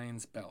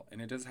Orion's belt,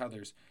 and it does how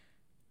there's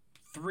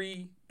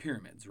 3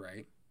 pyramids,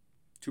 right?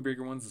 2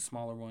 bigger ones, a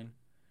smaller one,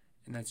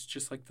 and that's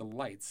just like the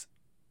lights,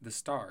 the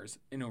stars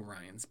in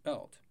Orion's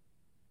belt.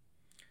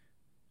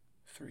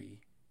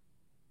 3,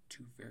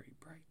 2 very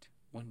bright,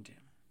 1 dim.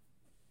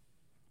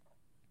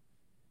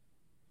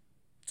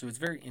 So it's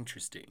very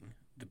interesting,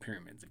 the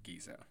pyramids of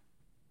Giza.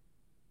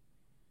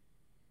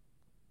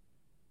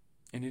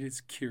 And it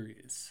is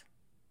curious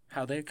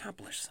how they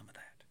accomplished some of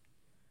that.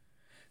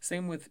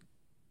 Same with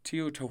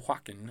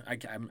Teotihuacan.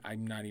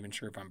 I'm not even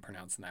sure if I'm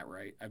pronouncing that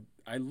right.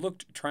 I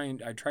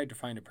tried to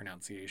find a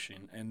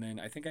pronunciation, and then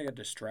I think I got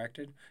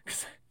distracted.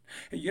 Cause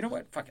you know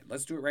what? Fuck it.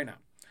 Let's do it right now.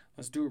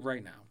 Let's do it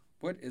right now.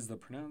 What is the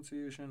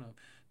pronunciation of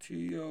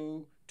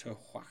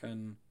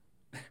Teotihuacan?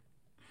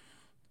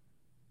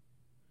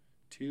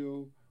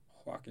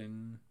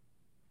 Teotihuacan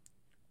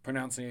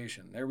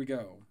pronunciation. There we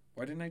go.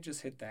 Why didn't I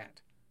just hit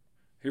that?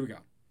 Here we go.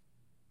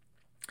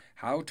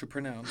 How to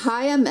pronounce.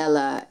 Hi, I'm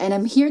Ella, and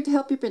I'm here to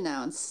help you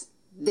pronounce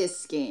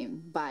this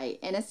game by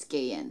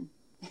NSKN.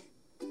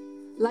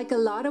 Like a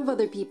lot of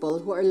other people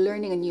who are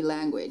learning a new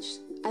language,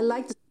 I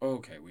like to...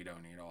 Okay, we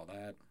don't need all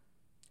that.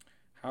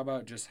 How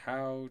about just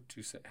how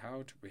to...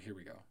 Here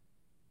we go.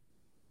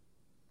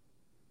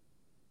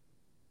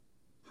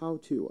 How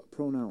to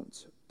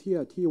pronounce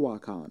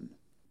Teotihuacan.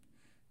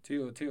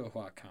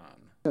 Teotihuacan.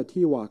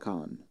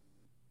 Teotihuacan.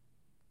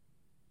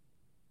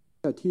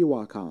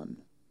 Teotihuacan.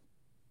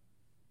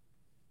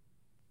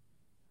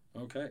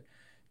 Okay.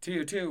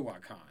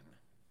 Teotihuacan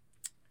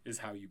is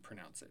how you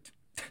pronounce it.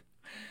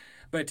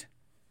 But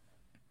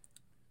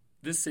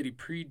this city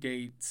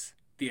predates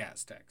the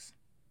Aztecs.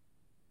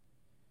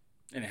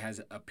 And it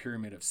has a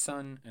pyramid of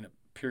sun and a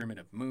pyramid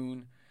of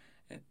moon.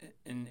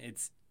 And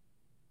it's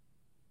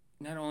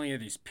not only are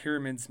these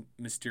pyramids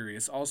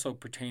mysterious, also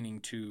pertaining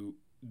to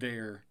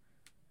their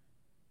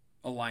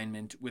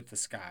alignment with the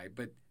sky,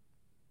 but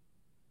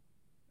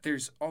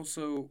there's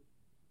also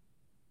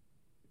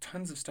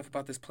tons of stuff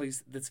about this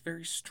place that's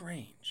very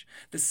strange.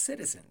 The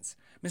citizens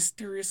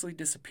mysteriously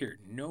disappeared.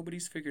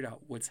 Nobody's figured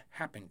out what's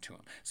happened to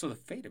them. So the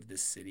fate of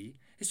this city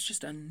is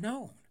just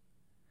unknown.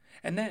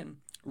 And then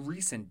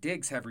recent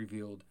digs have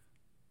revealed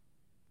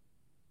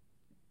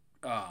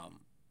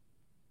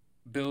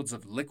builds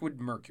of liquid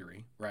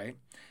mercury, right?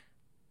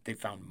 They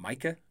found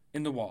mica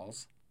in the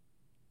walls,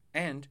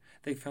 and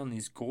they found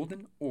these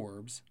golden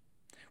orbs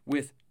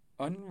with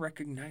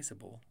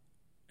unrecognizable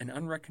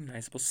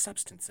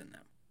substance in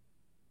them.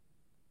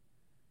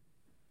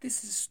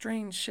 This is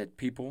strange shit,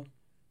 people.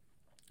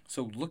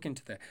 So look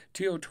into that.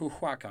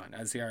 Teotihuacan,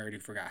 as I already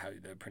forgot how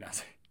to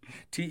pronounce it.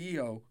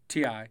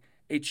 Teotihuacan.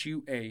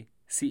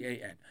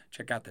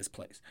 Check out this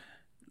place.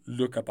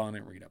 Look up on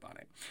it, read up on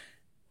it.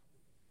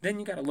 Then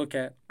you got to look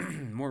at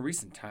more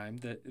recent time,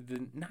 the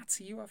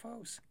Nazi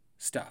UFOs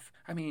stuff.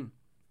 I mean,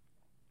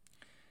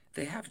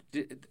 they have,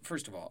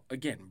 first of all,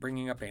 again,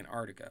 bringing up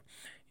Antarctica,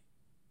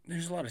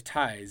 there's a lot of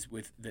ties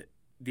with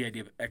the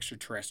idea of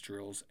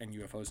extraterrestrials and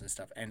UFOs and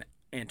stuff, and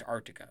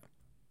Antarctica.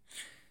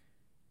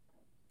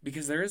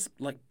 Because there is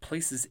like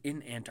places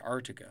in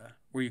Antarctica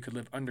where you could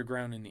live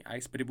underground in the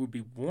ice, but it would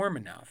be warm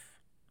enough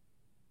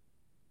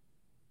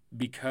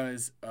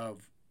because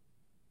of,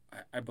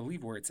 I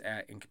believe, where it's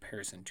at in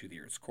comparison to the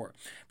Earth's core.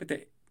 But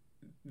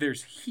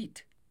there's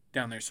heat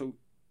down there, so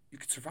you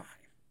could survive.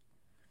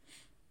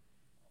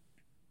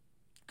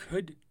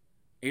 Could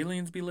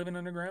aliens be living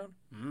underground?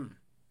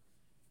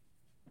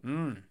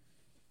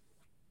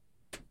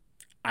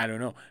 I don't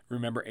know.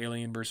 Remember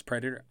Alien vs.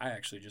 Predator? I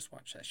actually just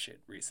watched that shit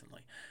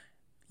recently.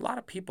 A lot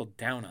of people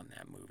down on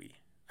that movie.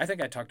 I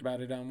think I talked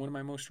about it on one of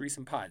my most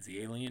recent pods,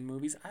 the Alien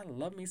movies. I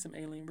love me some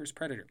Alien vs.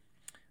 Predator.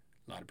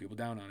 A lot of people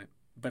down on it.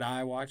 But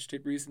I watched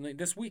it recently,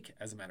 this week,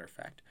 as a matter of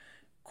fact.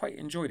 Quite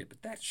enjoyed it.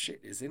 But that shit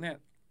is in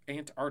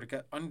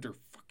Antarctica under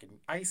fucking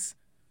ice.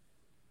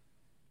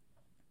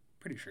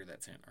 Pretty sure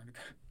that's Antarctica.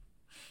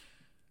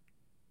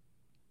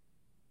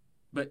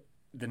 But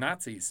the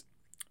Nazis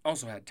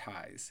also had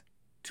ties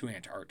to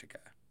Antarctica.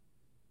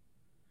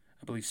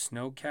 I believe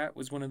Snowcat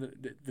was one of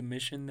the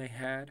mission they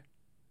had.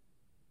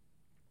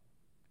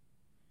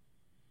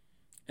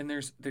 And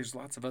there's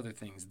lots of other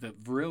things. The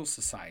Vril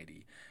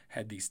Society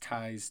had these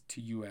ties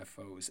to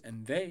UFOs,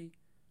 and they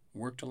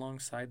worked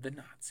alongside the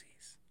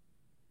Nazis.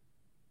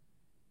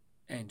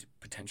 And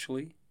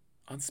potentially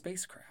on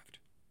spacecraft.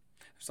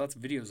 There's lots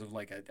of videos of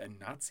like a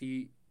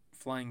Nazi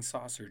flying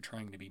saucer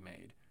trying to be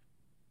made.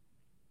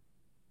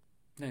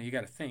 Now you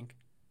got to think,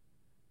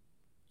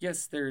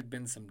 yes, there had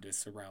been some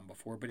discs around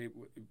before, but it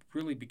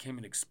really became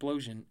an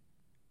explosion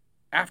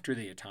after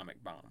the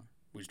atomic bomb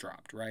was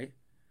dropped, right?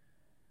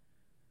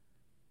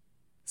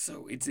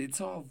 So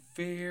it's all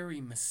very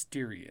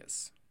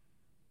mysterious.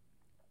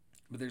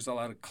 But there's a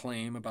lot of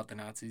claim about the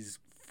Nazis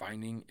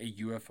finding a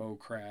UFO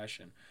crash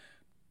and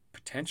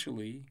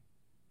potentially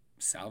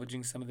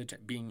salvaging some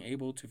of being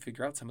able to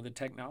figure out some of the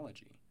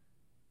technology.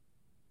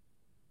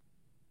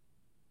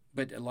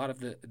 But a lot of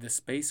the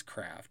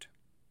spacecraft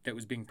that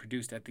was being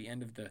produced at the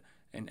end of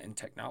and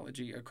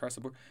technology across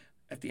the board,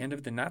 at the end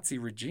of the Nazi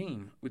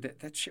regime,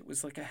 that shit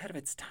was like ahead of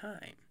its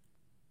time.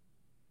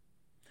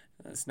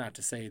 That's not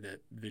to say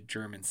that the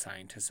German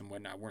scientists and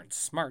whatnot weren't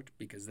smart,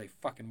 because they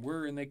fucking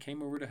were, and they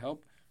came over to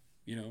help,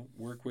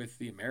 work with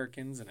the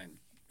Americans, and I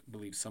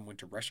believe some went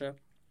to Russia.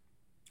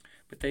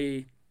 But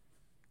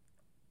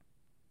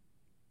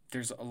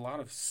there's a lot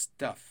of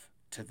stuff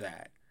to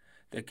that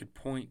could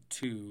point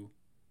to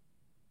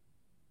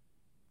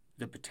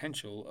the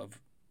potential of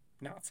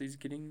Nazis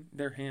getting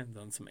their hands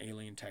on some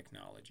alien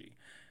technology.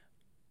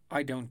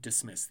 I don't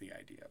dismiss the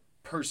idea,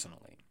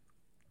 personally.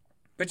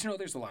 But,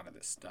 there's a lot of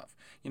this stuff.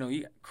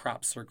 You got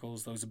crop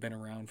circles. Those have been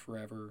around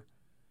forever.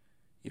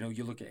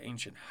 You look at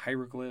ancient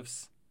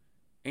hieroglyphs,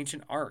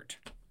 ancient art.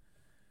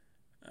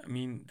 I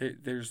mean,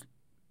 there's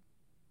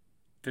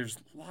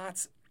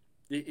lots.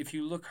 If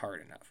you look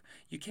hard enough,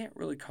 you can't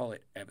really call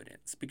it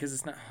evidence because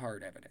it's not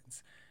hard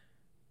evidence.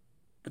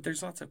 But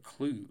there's lots of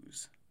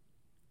clues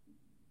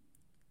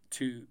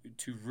to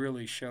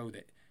really show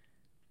that,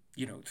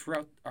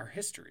 throughout our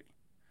history,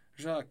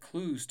 there's a lot of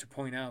clues to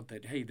point out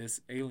that, hey,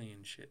 this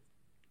alien shit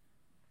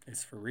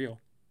is for real.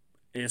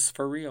 It's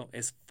for real.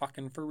 It's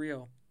fucking for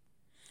real.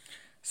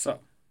 So,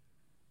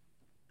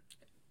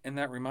 and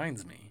that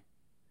reminds me,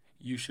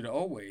 you should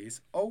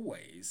always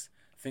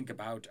think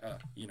about,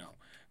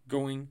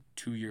 going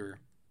to your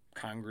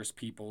Congress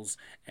peoples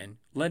and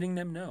letting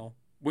them know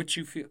what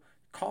you feel.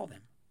 Call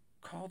them.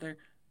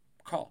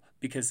 Call.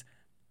 Because,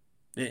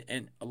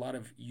 and a lot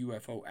of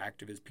UFO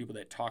activists, people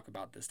that talk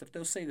about this stuff,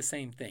 they'll say the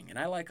same thing. And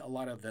I like a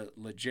lot of the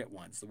legit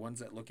ones, the ones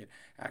that look at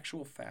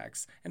actual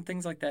facts and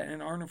things like that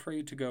and aren't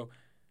afraid to go,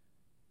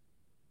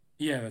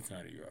 yeah, that's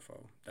not a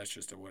UFO. That's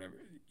just a whatever,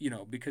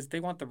 because they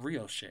want the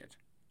real shit.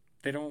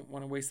 They don't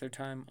want to waste their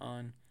time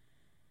on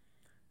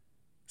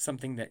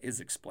something that is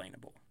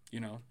explainable,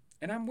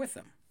 and I'm with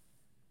them.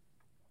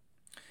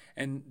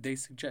 And they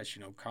suggest,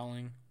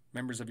 calling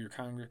members of your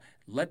Congress,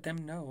 let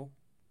them know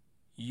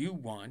you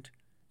want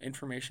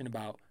information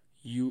about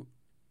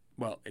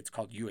it's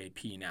called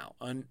UAP now,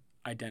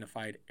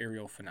 unidentified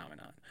aerial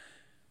phenomenon.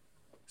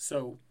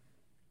 So,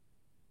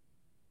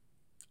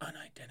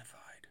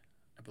 unidentified,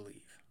 I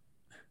believe.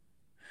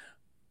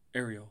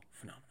 Aerial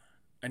phenomenon.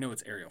 I know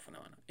it's aerial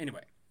phenomenon.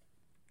 Anyway,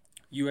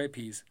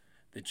 UAPs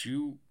that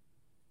you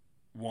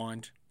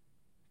want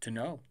to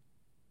know.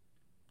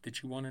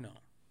 That you want to know.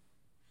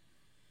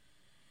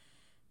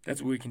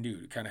 That's what we can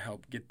do to kind of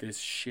help get this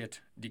shit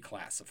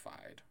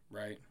declassified,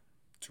 right?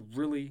 To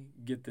really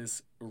get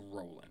this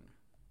rolling.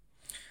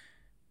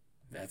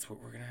 That's what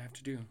we're going to have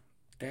to do.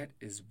 That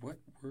is what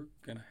we're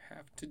going to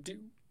have to do.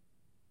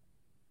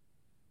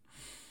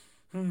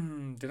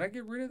 Did I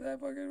get rid of that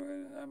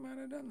fucking... I might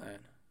have done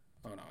that.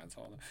 Oh, no, it's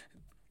all...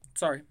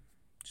 Sorry.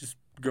 Just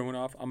going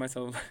off on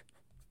myself.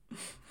 I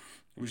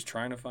was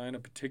trying to find a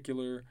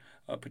particular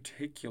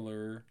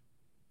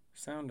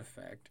sound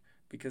effect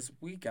because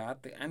we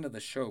got the end of the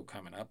show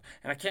coming up,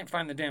 and I can't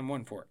find the damn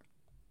one for it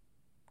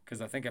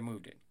because I think I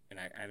moved it, and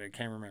I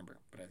can't remember,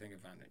 but I think I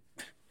found it.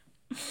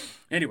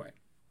 Anyway,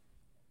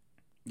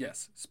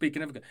 yes.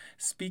 Speaking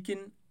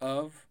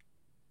of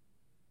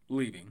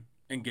leaving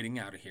and getting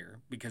out of here,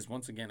 because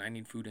once again I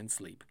need food and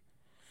sleep.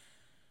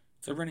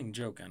 It's a running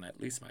joke on at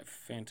least my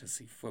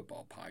fantasy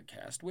football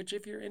podcast, which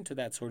if you're into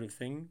that sort of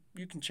thing,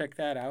 you can check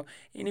that out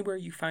anywhere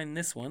you find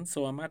this one.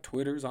 So on my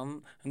Twitters,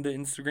 on the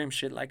Instagram,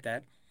 shit like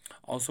that.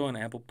 Also on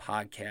Apple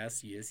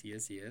Podcasts,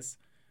 yes.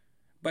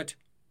 But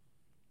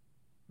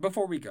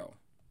before we go,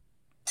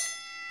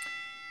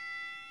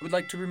 I would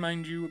like to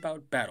remind you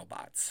about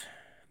BattleBots,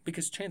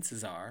 because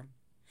chances are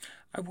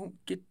I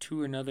won't get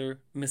to another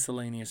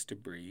miscellaneous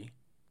debris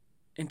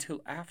until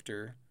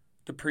after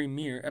the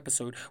premiere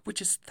episode, which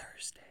is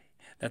Thursday.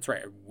 That's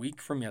right, a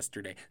week from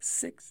yesterday.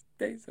 6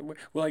 days away.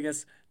 Well, I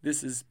guess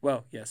this is,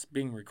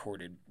 being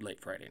recorded late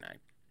Friday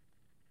night.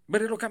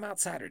 But it'll come out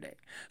Saturday.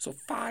 So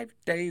 5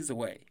 days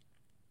away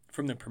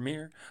from the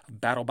premiere of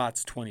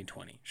BattleBots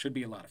 2020. Should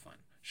be a lot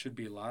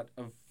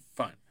of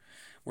fun.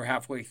 We're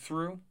halfway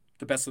through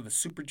the best of the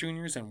Super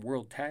Juniors and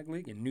World Tag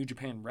League and New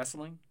Japan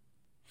Wrestling.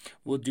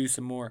 We'll do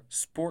some more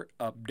sport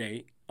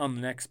update on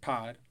the next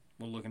pod.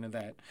 We'll look into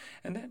that.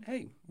 And then,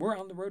 hey, we're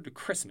on the road to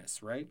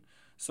Christmas, right?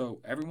 So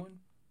everyone...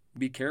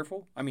 be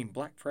careful. I mean,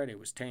 Black Friday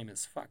was tame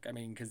as fuck. I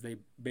mean, because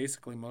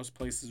most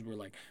places were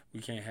like,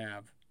 we can't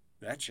have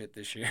that shit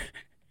this year.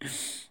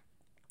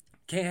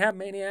 Can't have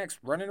maniacs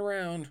running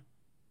around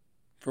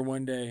for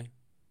one day,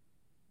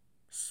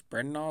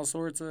 spreading all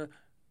sorts of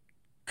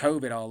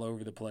COVID all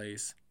over the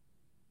place.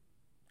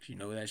 You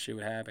know that shit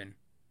would happen.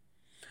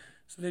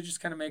 So they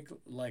just kind of make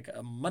like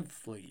a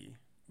monthly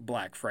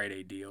Black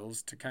Friday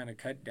deals to kind of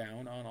cut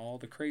down on all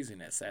the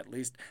craziness. At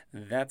least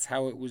that's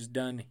how it was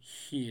done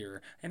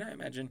here. And I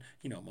imagine,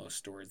 most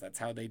stores, that's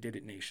how they did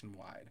it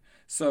nationwide.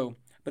 So,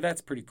 but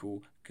that's pretty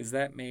cool because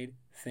that made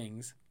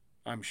things,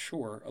 I'm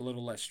sure, a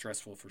little less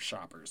stressful for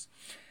shoppers.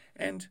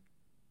 And,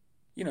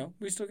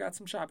 we still got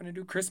some shopping to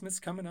do. Christmas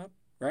coming up,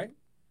 right?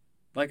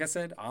 Like I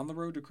said, on the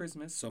road to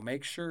Christmas. So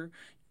make sure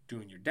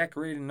doing your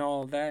decorating and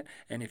all of that.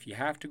 And if you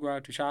have to go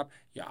out to shop,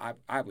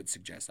 I would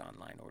suggest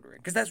online ordering.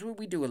 Because that's what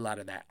we do, a lot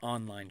of that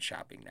online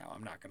shopping now.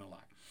 I'm not going to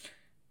lie.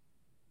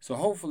 So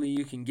hopefully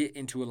you can get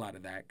into a lot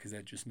of that because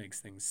that just makes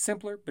things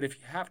simpler. But if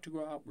you have to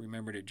go out,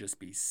 remember to just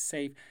be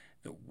safe.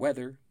 The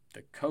weather,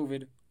 the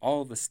COVID,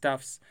 all the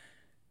stuffs.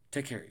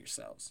 Take care of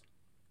yourselves.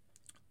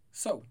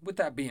 So with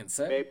that being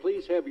said... May I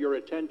please have your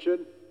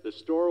attention? The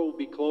store will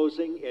be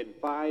closing in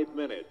 5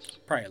 minutes.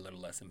 Probably a little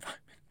less than 5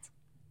 minutes.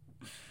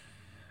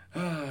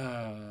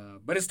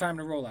 But it's time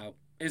to roll out.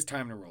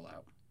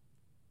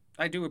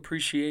 I do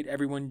appreciate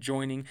everyone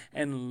joining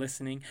and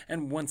listening.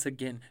 And once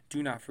again,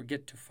 do not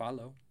forget to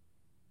follow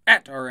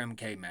at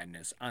RMK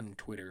Madness on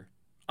Twitter,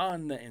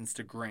 on the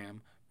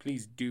Instagram.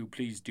 Please do,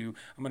 please do.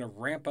 I'm going to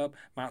ramp up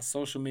my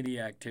social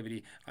media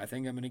activity. I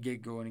think I'm going to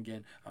get going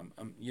again.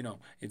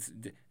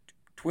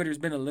 Twitter's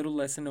been a little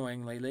less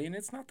annoying lately, and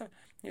it's not the,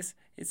 it's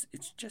the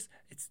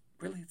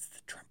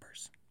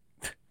Trumpers.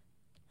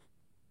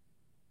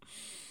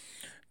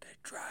 They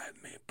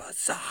drive me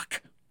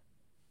berserk.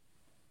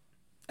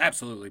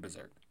 Absolutely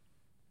berserk.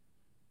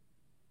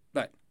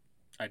 But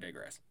I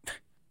digress.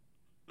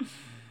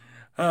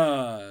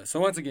 So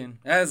once again,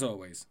 as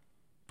always,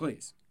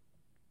 please,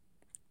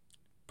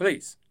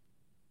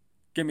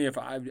 give me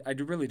I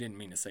really didn't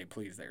mean to say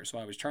please there, so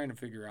I was trying to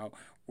figure out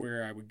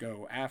where I would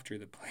go after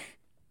the play.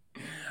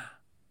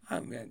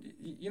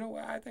 You know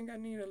what? I think I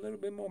need a little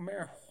bit more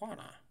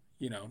marijuana.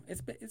 You know,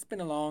 it's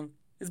been a long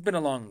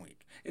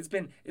week. It's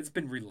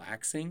been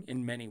relaxing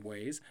in many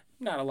ways.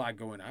 Not a lot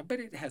going on, but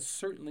it has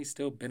certainly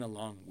still been a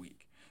long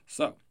week.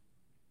 So,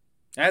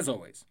 as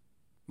always,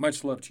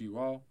 much love to you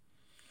all.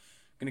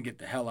 Gonna get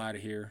the hell out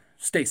of here.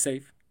 Stay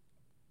safe.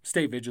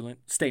 Stay vigilant.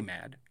 Stay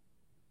mad.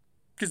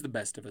 Because the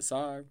best of us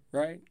are,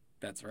 right?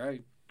 That's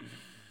right.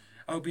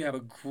 I hope you have a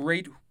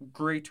great,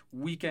 great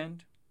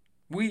weekend.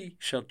 We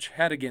shall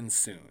chat again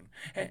soon.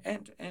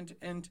 And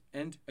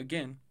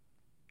again,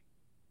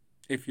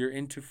 if you're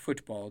into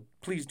football,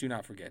 please do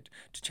not forget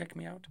to check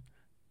me out.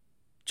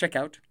 Check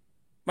out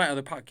my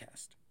other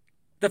podcast,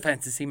 the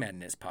Fantasy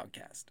Madness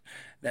Podcast.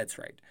 That's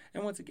right.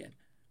 And once again,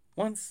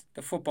 once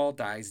the football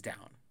dies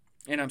down,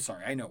 and I'm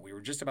sorry, I know we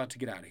were just about to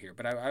get out of here,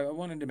 but I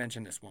wanted to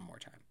mention this one more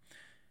time.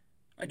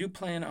 I do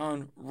plan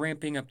on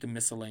ramping up the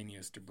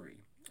miscellaneous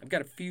debris. I've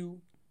got a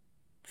few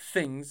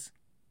things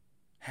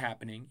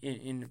happening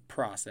in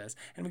process,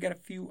 and we got a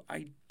few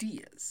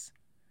ideas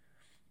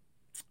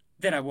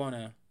that I want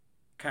to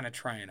kind of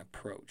try and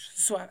approach.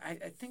 So I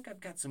think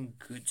I've got some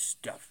good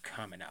stuff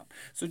coming up.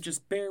 So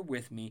just bear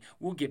with me.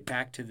 We'll get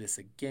back to this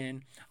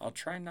again. I'll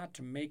try not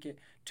to make it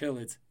till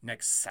it's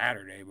next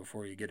Saturday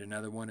before you get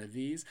another one of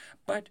these.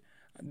 But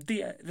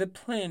the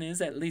plan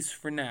is, at least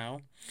for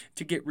now,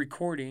 to get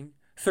recording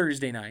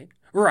Thursday night,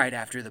 right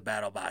after the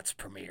BattleBots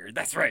premiere.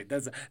 That's right.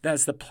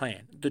 That's the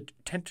plan.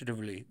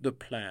 Tentatively the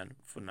plan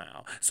for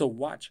now. So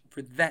watch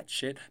for that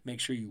shit. Make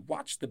sure you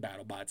watch the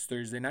BattleBots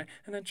Thursday night,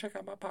 and then check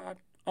out my pod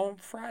on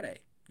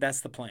Friday.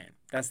 That's the plan.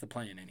 That's the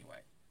plan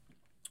anyway.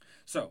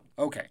 So,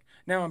 okay.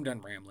 Now I'm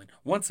done rambling.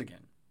 Once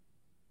again,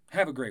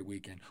 have a great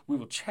weekend. We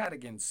will chat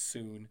again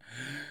soon.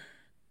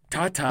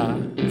 Ta-ta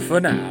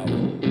for now.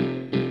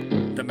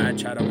 The Mad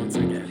Chatter once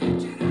again.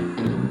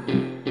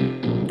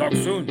 Talk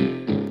soon.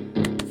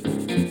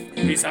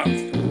 Peace out.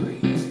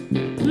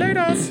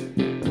 Laters.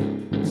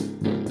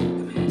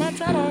 Mad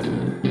Chatter.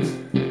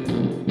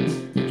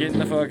 Getting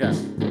the fuck out.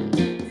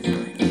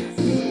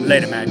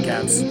 Later,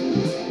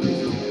 Madcaps.